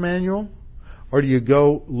owner's manual? Or do you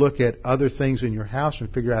go look at other things in your house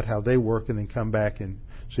and figure out how they work and then come back and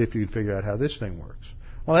see if you can figure out how this thing works?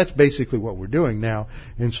 Well, that's basically what we're doing now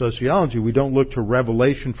in sociology. We don't look to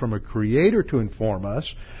revelation from a creator to inform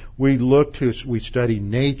us. We study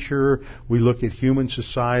nature, we look at human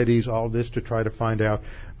societies, all this to try to find out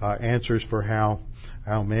answers for how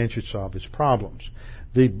man should solve his problems.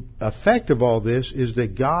 The effect of all this is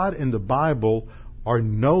that God and the Bible are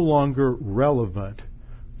no longer relevant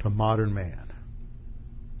to modern man.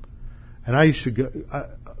 And I used to go,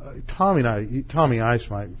 Tommy Ice,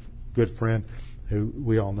 my good friend, who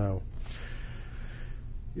we all know,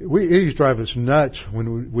 it used to drive us nuts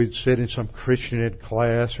when we'd sit in some Christian ed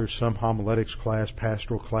class or some homiletics class,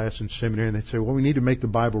 pastoral class in seminary, and they'd say, well, we need to make the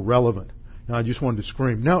Bible relevant. And I just wanted to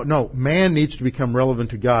scream, no, man needs to become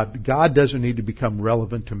relevant to God. God doesn't need to become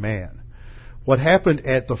relevant to man. What happened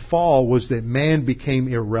at the fall was that man became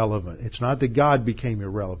irrelevant. It's not that God became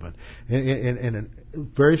irrelevant. In a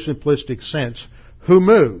very simplistic sense, who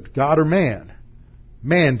moved, God or man?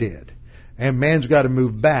 Man did. And man's got to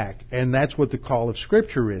move back. And that's what the call of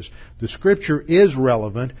Scripture is. The Scripture is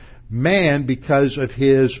relevant. Man, because of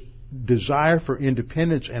his desire for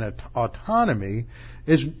independence and autonomy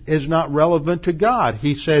is not relevant to God.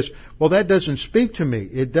 He says, well, that doesn't speak to me.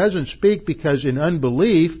 It doesn't speak because in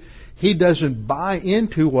unbelief, he doesn't buy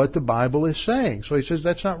into what the Bible is saying. So he says,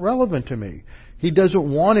 that's not relevant to me. He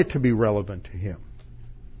doesn't want it to be relevant to him.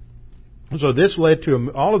 So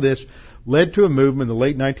all of this led to a movement in the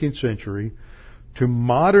late 19th century to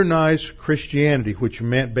modernize Christianity, which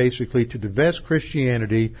meant basically to divest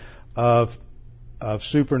Christianity of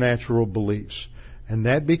supernatural beliefs. And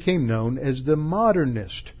that became known as the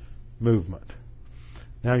modernist movement.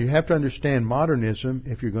 Now you have to understand modernism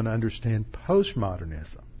if you're going to understand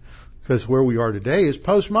postmodernism. Because where we are today is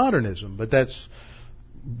postmodernism, but that's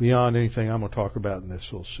beyond anything I'm going to talk about in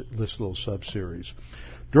this little sub-series.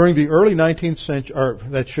 During the early 19th century, or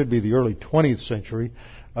that should be the early 20th century,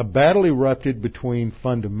 a battle erupted between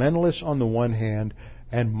fundamentalists on the one hand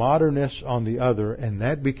and modernists on the other, and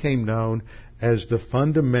that became known as the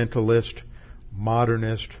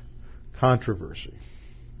fundamentalist-modernist controversy.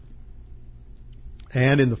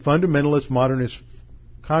 And in the fundamentalist-modernist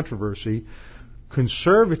controversy,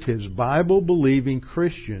 conservatives, Bible-believing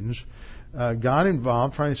Christians, got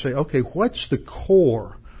involved trying to say, okay, what's the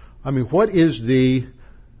core? I mean, what is the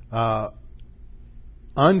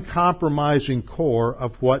uncompromising core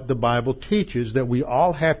of what the Bible teaches that we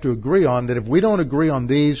all have to agree on, that if we don't agree on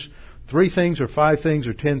these 3 things or 5 things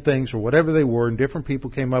or 10 things or whatever they were, and different people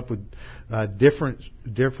came up with different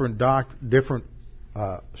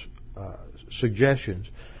suggestions,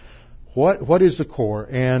 what is the core?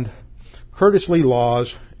 And Curtis Lee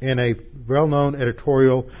Laws, in a well-known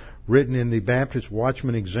editorial written in the Baptist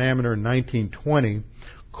Watchman Examiner in 1920,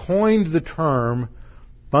 coined the term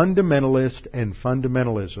fundamentalist and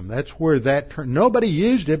fundamentalism. That's where that term, nobody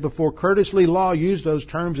used it before Curtis Lee Law used those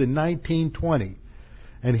terms in 1920.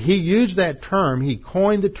 And he used that term, he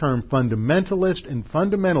coined the term fundamentalist and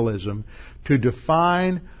fundamentalism to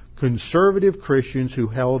define conservative Christians who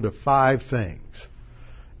held to 5 things: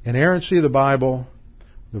 inerrancy of the Bible,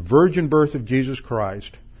 the virgin birth of Jesus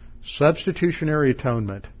Christ, substitutionary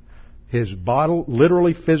atonement, His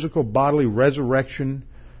literally physical bodily resurrection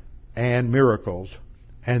and miracles,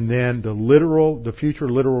 and then the future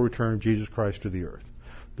literal return of Jesus Christ to the earth.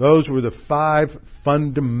 Those were the 5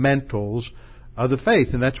 fundamentals of the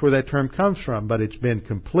faith, and that's where that term comes from. But it's been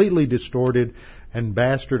completely distorted and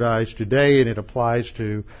bastardized today, and it applies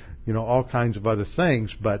to, all kinds of other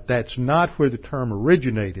things. But that's not where the term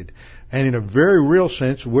originated. And in a very real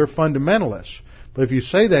sense, we're fundamentalists. But if you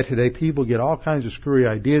say that today, people get all kinds of screwy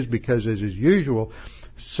ideas because, as is usual,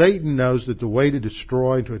 Satan knows that the way to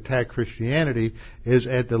destroy and to attack Christianity is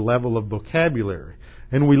at the level of vocabulary.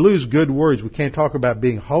 And we lose good words. We can't talk about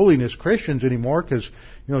being holiness Christians anymore because,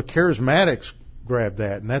 charismatics grab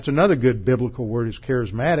that. And that's another good biblical word, is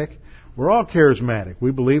charismatic. We're all charismatic.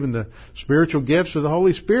 We believe in the spiritual gifts of the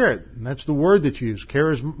Holy Spirit. And that's the word that's used,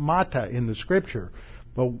 charismata, in the Scripture.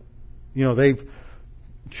 But, they've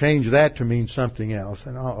changed that to mean something else.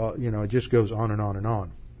 And, it just goes on and on and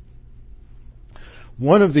on.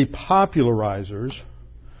 One of the popularizers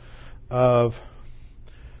of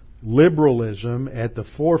liberalism at the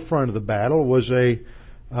forefront of the battle was a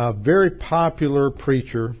very popular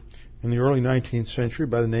preacher in the early 19th century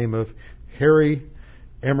by the name of Harry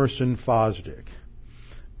Emerson Fosdick.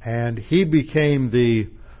 And he became the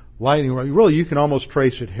lightning rod. Really, you can almost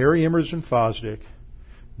trace it. Harry Emerson Fosdick,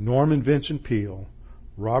 Norman Vincent Peale,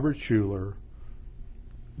 Robert Schuller,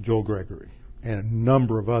 Joel Gregory, and a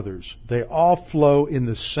number of others. They all flow in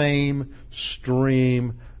the same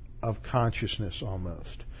stream of consciousness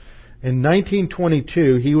almost. In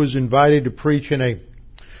 1922, he was invited to preach in a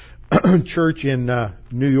church in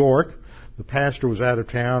New York. The pastor was out of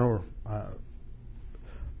town or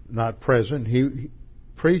not present. He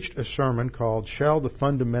preached a sermon called "Shall the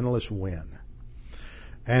Fundamentalists Win?"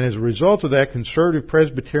 And as a result of that, conservative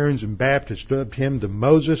Presbyterians and Baptists dubbed him the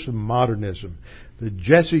Moses of modernism, the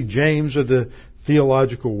Jesse James of the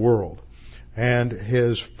theological world. And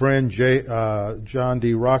his friend John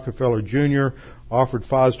D. Rockefeller Jr. offered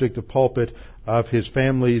Fosdick the pulpit of his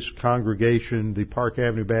family's congregation, the Park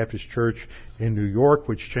Avenue Baptist Church in New York,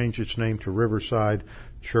 which changed its name to Riverside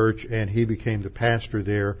Church, and he became the pastor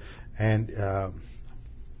there and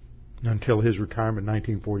until his retirement in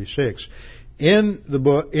 1946.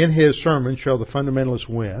 In his sermon, "Shall the Fundamentalists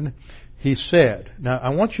Win?" he said, now I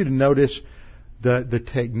want you to notice the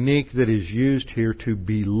technique that is used here to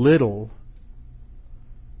belittle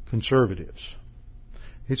conservatives.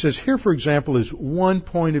 He says, here, for example, is one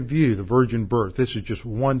point of view, the virgin birth. This is just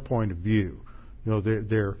one point of view.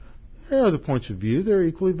 There are other points of view. They're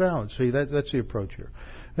equally valid. See, that's the approach here.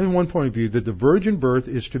 and one point of view, that the virgin birth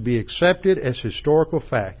is to be accepted as historical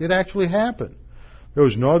fact. It actually happened. There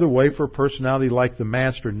was no other way for a personality like the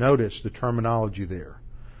Master. Notice the terminology there.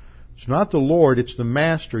 It's not the Lord, it's the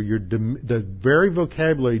Master. The very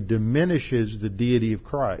vocabulary diminishes the deity of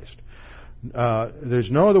Christ. There's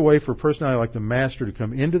no other way for a personality like the Master to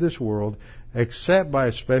come into this world except by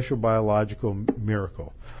a special biological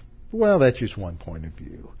miracle. Well, that's just one point of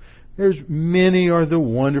view. There's many are the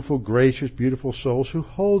wonderful, gracious, beautiful souls who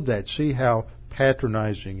hold that. See how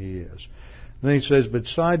patronizing he is. Then he says, but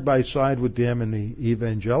side by side with them in the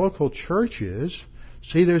evangelical churches,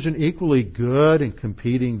 see, there's an equally good and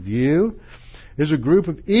competing view. There's a group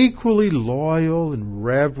of equally loyal and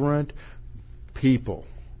reverent people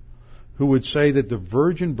who would say that the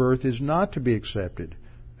virgin birth is not to be accepted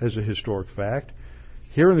as a historic fact.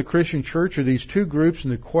 Here in the Christian church are these two groups,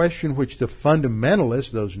 and the question which the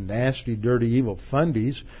fundamentalists, those nasty, dirty, evil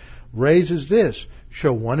fundies, raises this: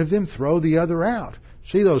 shall one of them throw the other out?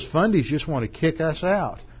 See, those fundies just want to kick us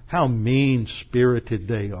out. How mean-spirited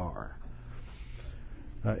they are.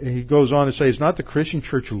 He goes on to say, is not the Christian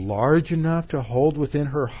church large enough to hold within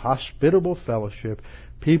her hospitable fellowship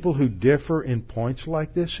people who differ in points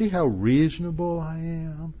like this? See how reasonable I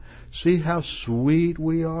am. See how sweet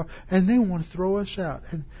we are. And they want to throw us out.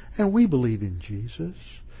 And we believe in Jesus.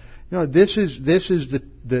 You know, this is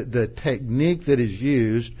the technique that is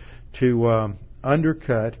used to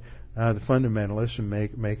undercut the fundamentalists and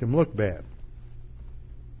make them look bad.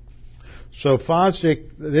 So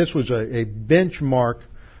Fosdick, this was a benchmark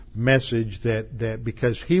message that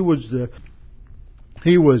because he was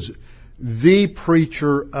the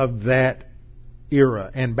preacher of that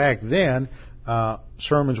era, and back then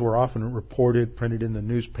sermons were often reported, printed in the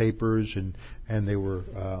newspapers, and they were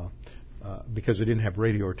because they didn't have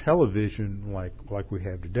radio or television like we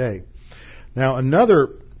have today. Now, another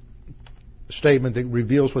statement that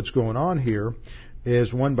reveals what's going on here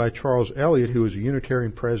is one by Charles Eliot, who was a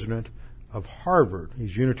Unitarian president of Harvard.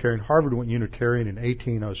 He's Unitarian. Harvard went Unitarian in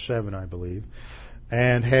 1807, I believe,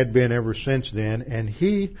 and had been ever since then. And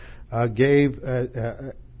he gave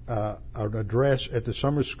an address at the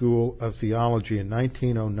Summer School of Theology in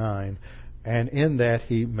 1909, and in that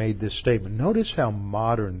he made this statement. Notice how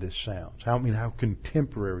modern this sounds. How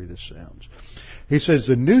contemporary this sounds. He says,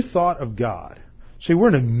 the new thought of God. See, we're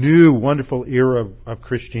in a new, wonderful era of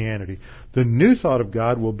Christianity. The new thought of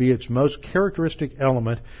God will be its most characteristic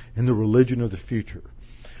element in the religion of the future.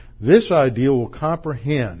 This idea will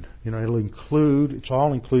comprehend, it'll include, it's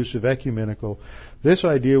all inclusive, ecumenical. This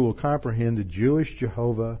idea will comprehend the Jewish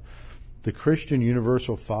Jehovah, the Christian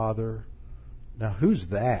Universal Father. Now, who's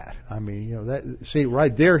that? See,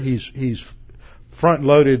 right there he's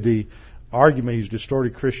front-loaded the argument. He's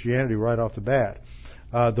distorted Christianity right off the bat.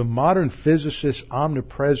 The modern physicist's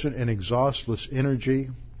omnipresent and exhaustless energy,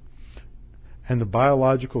 and the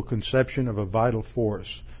biological conception of a vital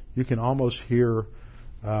force. You can almost hear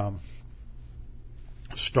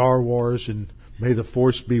Star Wars and May the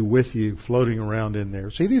Force be with you floating around in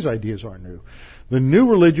there. See, these ideas aren't new. The new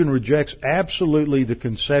religion rejects absolutely the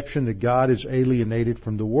conception that God is alienated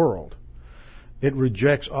from the world. It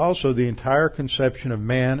rejects also the entire conception of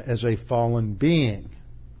man as a fallen being.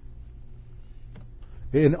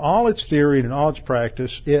 In all its theory and in all its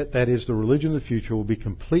practice, that is, the religion of the future, will be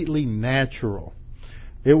completely natural.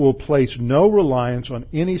 It will place no reliance on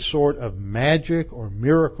any sort of magic or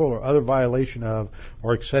miracle or other violation of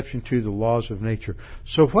or exception to the laws of nature.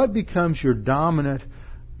 So what becomes your dominant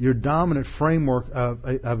framework of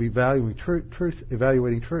evaluating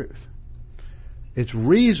truth? It's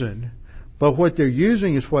reason, but what they're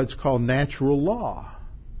using is what's called natural law.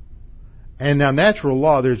 And now natural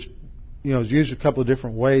law, it's used a couple of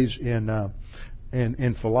different ways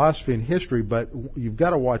in philosophy and history, but you've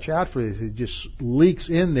got to watch out for this. It just leaks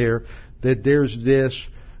in there that there's this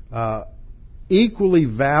equally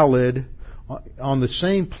valid, on the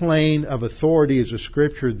same plane of authority as the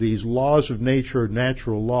Scripture, these laws of nature,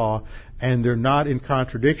 natural law, and they're not in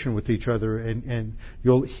contradiction with each other. And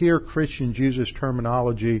you'll hear Christians use this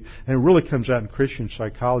terminology, and it really comes out in Christian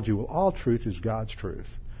psychology. Well, all truth is God's truth.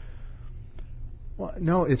 Well,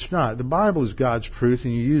 no, it's not. The Bible is God's truth,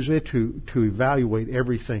 and you use it to evaluate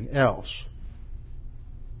everything else.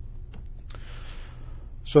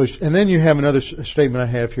 So, and then you have another statement I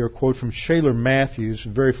have here, a quote from Shaler Matthews,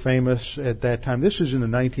 very famous at that time. This is in the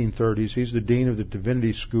 1930s. He's the dean of the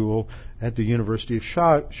Divinity School at the University of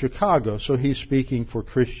Chicago. So he's speaking for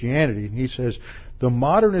Christianity. And he says, the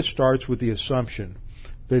modernist starts with the assumption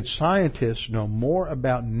that scientists know more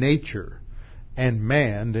about nature and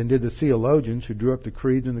man than did the theologians who drew up the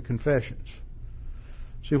creeds and the confessions.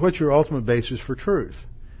 See, what's your ultimate basis for truth?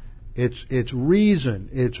 It's reason.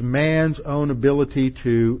 It's man's own ability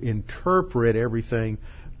to interpret everything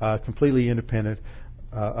completely independent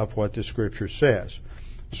of what the Scripture says.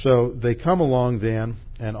 So they come along then,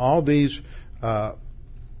 and all these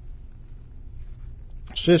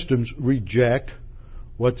systems reject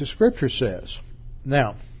what the Scripture says.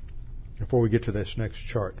 Now, before we get to this next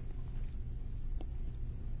chart,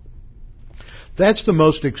 that's the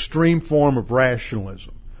most extreme form of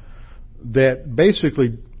rationalism that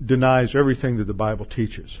basically denies everything that the Bible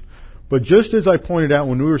teaches. But just as I pointed out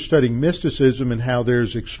when we were studying mysticism and how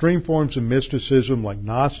there's extreme forms of mysticism like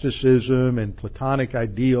Gnosticism and Platonic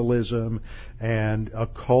idealism and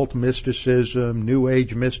occult mysticism, New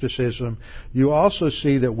Age mysticism, you also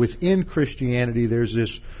see that within Christianity there's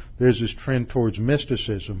this trend towards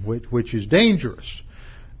mysticism, which is dangerous.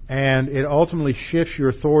 And it ultimately shifts your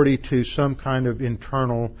authority to some kind of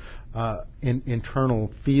internal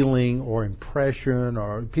feeling or impression,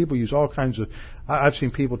 or people use all kinds of... I've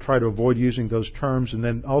seen people try to avoid using those terms, and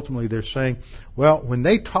then ultimately they're saying, well, when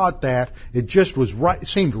they taught that, it just was right, it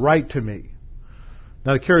seemed right to me.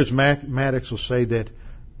 Now the charismatics will say that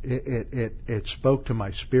it spoke to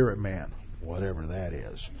my spirit man, whatever that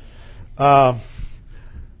is.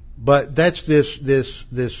 But that's this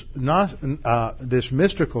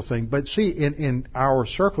mystical thing. But see, in our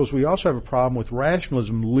circles, we also have a problem with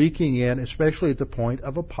rationalism leaking in, especially at the point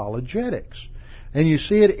of apologetics. And you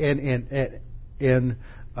see it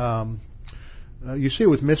you see it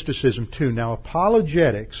with mysticism too. Now,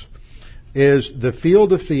 apologetics is the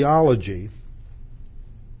field of theology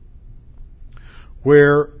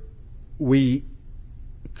where we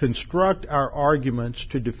construct our arguments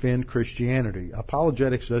to defend Christianity.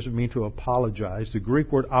 Apologetics doesn't mean to apologize. The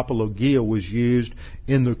Greek word apologia was used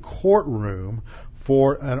in the courtroom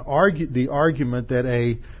for the argument that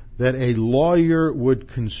a lawyer would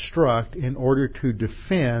construct in order to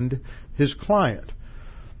defend his client.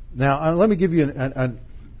 Now, let me give you a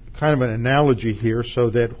kind of an analogy here so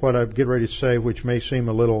that what I get ready to say, which may seem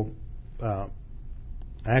a little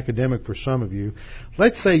academic for some of you,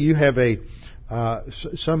 let's say you have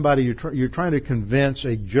somebody you're trying to convince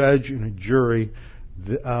a judge and a jury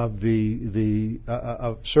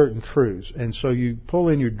of certain truths, and so you pull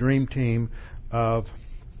in your dream team of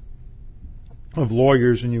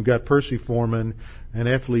lawyers, and you've got Percy Foreman and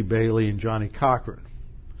F. Lee Bailey and Johnny Cochran.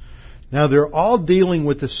 Now they're all dealing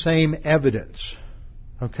with the same evidence,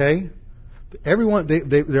 okay? Everyone,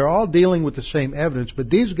 they're all dealing with the same evidence, but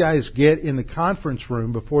these guys get in the conference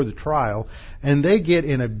room before the trial, and they get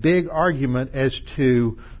in a big argument as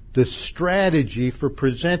to the strategy for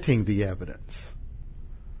presenting the evidence.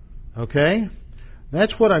 Okay?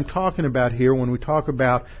 That's what I'm talking about here when we talk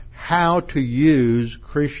about how to use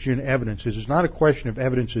Christian evidences. It's not a question of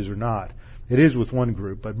evidences or not. It is with one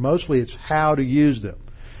group, but mostly it's how to use them.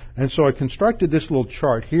 And so I constructed this little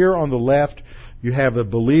chart. Here on the left, you have a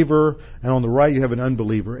believer, and on the right you have an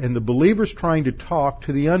unbeliever. And the believer's trying to talk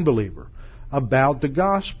to the unbeliever about the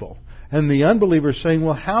gospel. And the unbeliever is saying,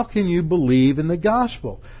 well, how can you believe in the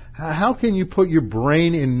gospel? How can you put your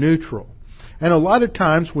brain in neutral? And a lot of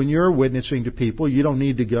times when you're witnessing to people, you don't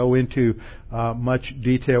need to go into much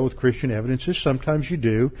detail with Christian evidences. Sometimes you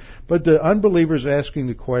do. But the unbeliever is asking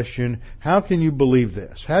the question, how can you believe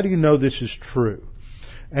this? How do you know this is true?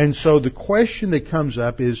 And so the question that comes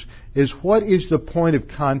up is what is the point of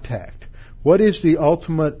contact? What is the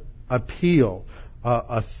ultimate appeal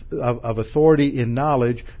of authority in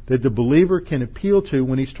knowledge that the believer can appeal to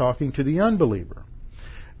when he's talking to the unbeliever?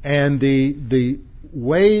 And the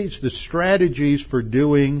ways, the strategies for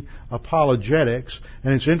doing apologetics,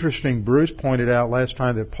 and it's interesting, Bruce pointed out last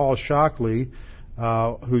time that Paul Shockley,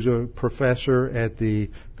 who's a professor at the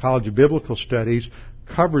College of Biblical Studies,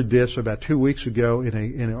 covered this about 2 weeks ago in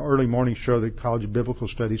an early morning show that College of Biblical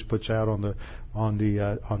Studies puts out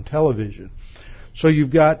on television. So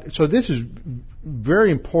this is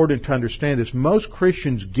very important to understand this. Most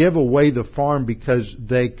Christians give away the farm because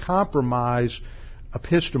they compromise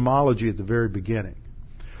epistemology at the very beginning.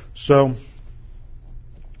 So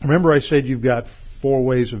remember I said you've got 4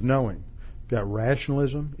 ways of knowing. You've got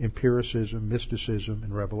rationalism, empiricism, mysticism,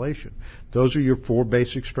 and revelation. Those are your 4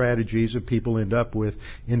 basic strategies that people end up with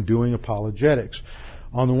in doing apologetics.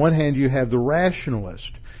 On the one hand, you have the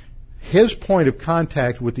rationalist. His point of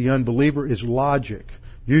contact with the unbeliever is logic.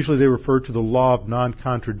 Usually they refer to the law of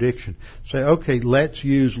non-contradiction. Say, okay, let's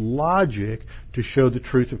use logic to show the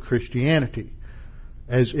truth of Christianity.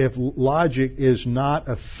 As if logic is not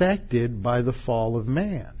affected by the fall of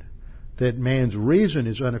man. That man's reason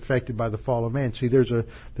is unaffected by the fall of man. See, there's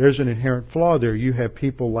an inherent flaw there. You have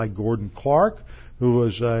people like Gordon Clark, who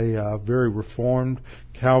was a very reformed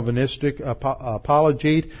Calvinistic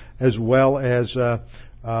apologete, as well as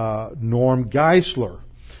Norm Geisler,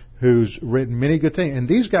 who's written many good things. And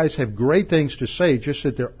these guys have great things to say, just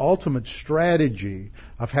that their ultimate strategy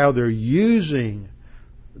of how they're using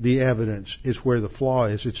the evidence is where the flaw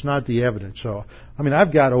is. It's not the evidence. So, I mean,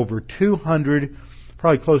 I've got over 200,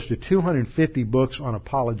 probably close to 250 books on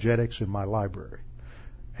apologetics in my library.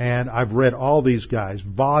 And I've read all these guys,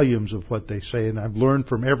 volumes of what they say, and I've learned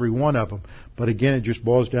from every one of them. But again, it just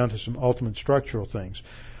boils down to some ultimate structural things.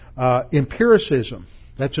 Empiricism.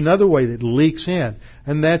 That's another way that leaks in.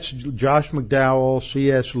 And that's Josh McDowell,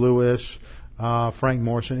 C.S. Lewis, Frank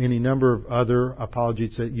Morrison, any number of other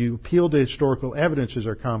apologites that you appeal to historical evidence as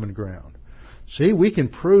our common ground. See, we can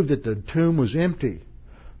prove that the tomb was empty.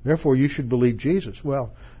 Therefore, you should believe Jesus.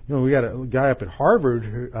 Well, you know, we got a guy up at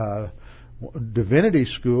Harvard, Divinity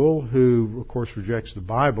School, who, of course, rejects the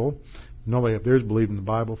Bible. Nobody up there has believed in the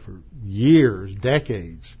Bible for years,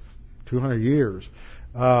 decades, 200 years.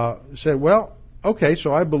 Said, well, okay,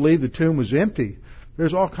 so I believe the tomb was empty.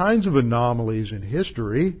 There's all kinds of anomalies in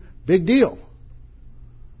history. Big deal.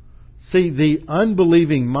 See, the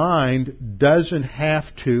unbelieving mind doesn't have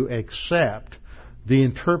to accept the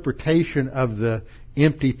interpretation of the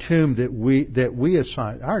empty tomb that we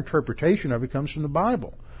assign. Our interpretation of it comes from the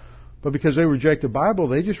Bible. But because they reject the Bible,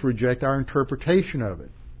 they just reject our interpretation of it.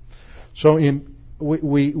 So in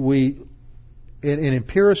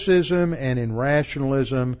empiricism and in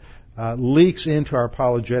rationalism leaks into our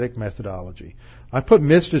apologetic methodology. I put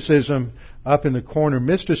mysticism up in the corner.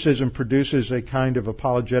 Mysticism produces a kind of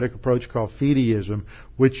apologetic approach called fideism,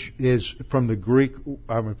 which is from the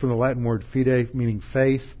from the Latin word fide, meaning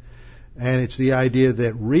faith. And it's the idea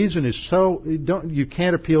that reason is you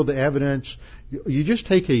can't appeal to evidence. You just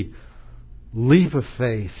take a leap of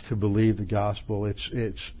faith to believe the gospel.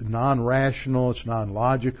 It's non-rational, it's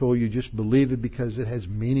non-logical. You just believe it because it has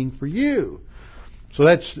meaning for you. So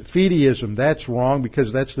that's fideism. That's wrong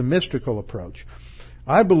because that's the mystical approach.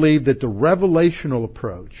 I believe that the revelational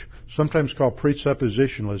approach, sometimes called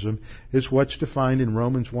presuppositionalism, is what's defined in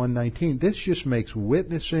Romans 1:19. This just makes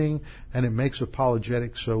witnessing and it makes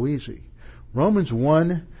apologetics so easy. Romans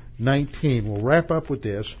 1:19. We'll wrap up with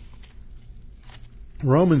this.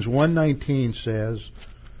 Romans 1:19 says,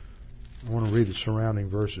 I want to read the surrounding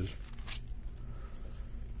verses.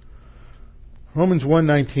 Romans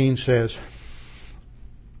 1:19 says,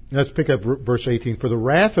 let's pick up verse 18. For the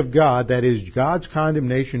wrath of God, that is God's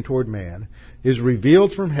condemnation toward man, is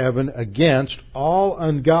revealed from heaven against all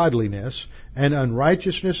ungodliness and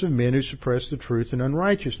unrighteousness of men who suppress the truth in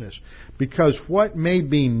unrighteousness. Because what may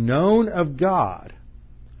be known of God,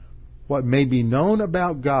 what may be known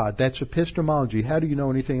about God, that's epistemology. How do you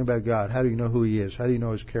know anything about God? How do you know who He is? How do you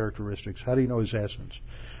know His characteristics? How do you know His essence?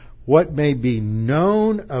 What may be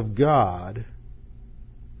known of God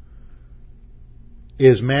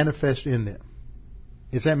is manifest in them.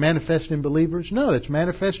 Is that manifest in believers? No, it's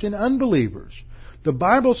manifest in unbelievers. The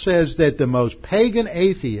Bible says that the most pagan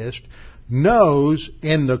atheist knows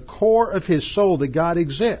in the core of his soul that God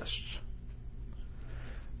exists.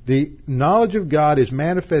 The knowledge of God is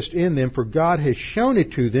manifest in them, for God has shown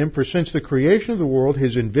it to them. For since the creation of the world,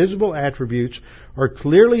 His invisible attributes are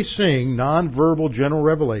clearly seen, non-verbal general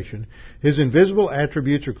revelation. His invisible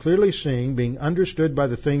attributes are clearly seen, being understood by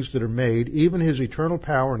the things that are made, even His eternal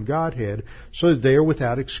power and Godhead, so that they are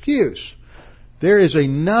without excuse. There is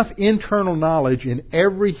enough internal knowledge in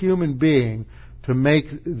every human being to make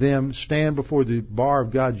them stand before the bar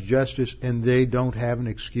of God's justice, and they don't have an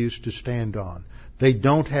excuse to stand on. They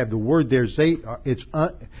don't have the word there. It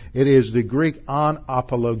is the Greek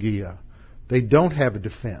anapologia. They don't have a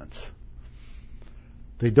defense.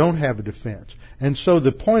 They don't have a defense. And so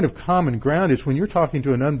the point of common ground is when you're talking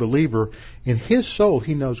to an unbeliever, in his soul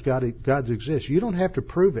he knows God exists. You don't have to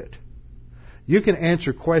prove it. You can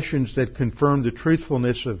answer questions that confirm the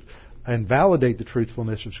truthfulness of and validate the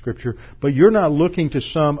truthfulness of Scripture, but you're not looking to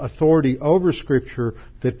some authority over Scripture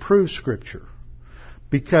that proves Scripture.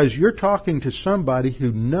 Because you're talking to somebody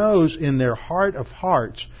who knows in their heart of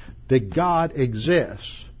hearts that God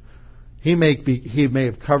exists. He may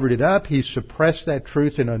have covered it up. He's suppressed that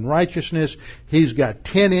truth in unrighteousness. He's got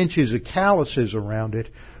 10 inches of calluses around it.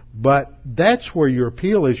 But that's where your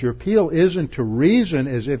appeal is. Your appeal isn't to reason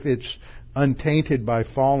as if it's untainted by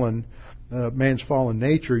man's fallen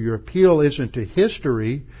nature. Your appeal isn't to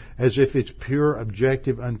history as if it's pure,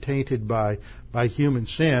 objective, untainted by human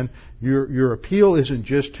sin. Your appeal isn't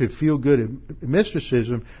just to feel good at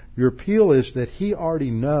mysticism. Your appeal is that He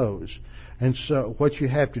already knows. And so what you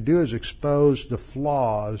have to do is expose the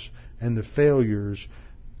flaws and the failures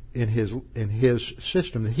in his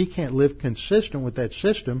system, that he can't live consistent with that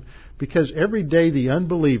system, because every day the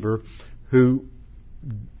unbeliever who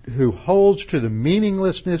holds to the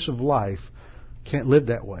meaninglessness of life can't live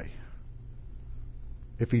that way.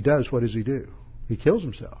 If he does, what does he do? He kills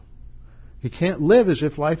himself. He can't live as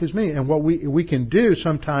if life is meaningless. And what we can do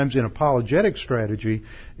sometimes in apologetic strategy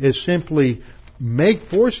is simply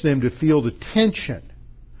force them to feel the tension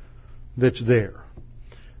that's there.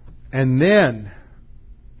 And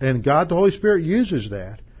God the Holy Spirit uses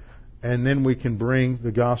that, and then we can bring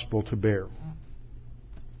the gospel to bear.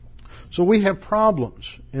 So we have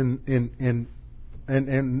problems and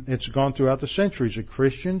it's gone throughout the centuries that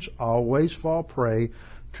Christians always fall prey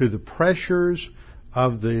to the pressures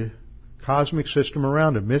of the cosmic system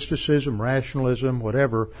around them, mysticism, rationalism,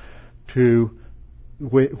 whatever,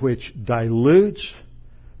 which dilutes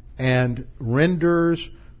and renders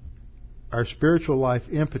our spiritual life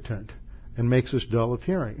impotent and makes us dull of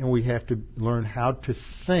hearing. And we have to learn how to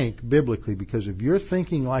think biblically, because if you're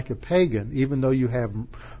thinking like a pagan, even though you have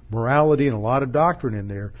morality and a lot of doctrine in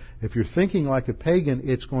there, if you're thinking like a pagan,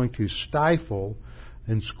 it's going to stifle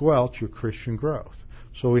and squelch your Christian growth.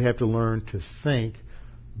 So we have to learn to think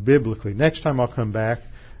biblically. Next time I'll come back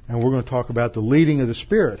and we're going to talk about the leading of the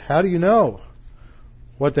Spirit. How do you know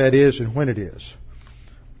what that is and when it is?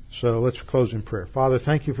 So let's close in prayer. Father,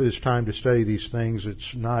 thank you for this time to study these things.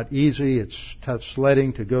 It's not easy. It's tough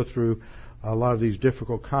sledding to go through a lot of these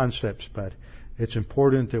difficult concepts, but it's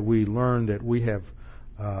important that we learn that we have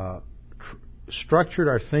structured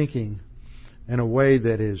our thinking in a way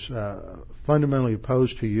that is fundamentally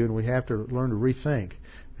opposed to you, and we have to learn to rethink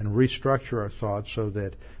and restructure our thoughts so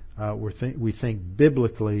that we think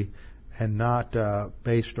biblically and not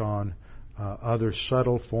based on other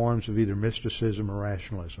subtle forms of either mysticism or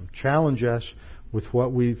rationalism. Challenge us with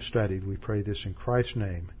what we've studied. We pray this in Christ's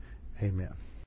name. Amen.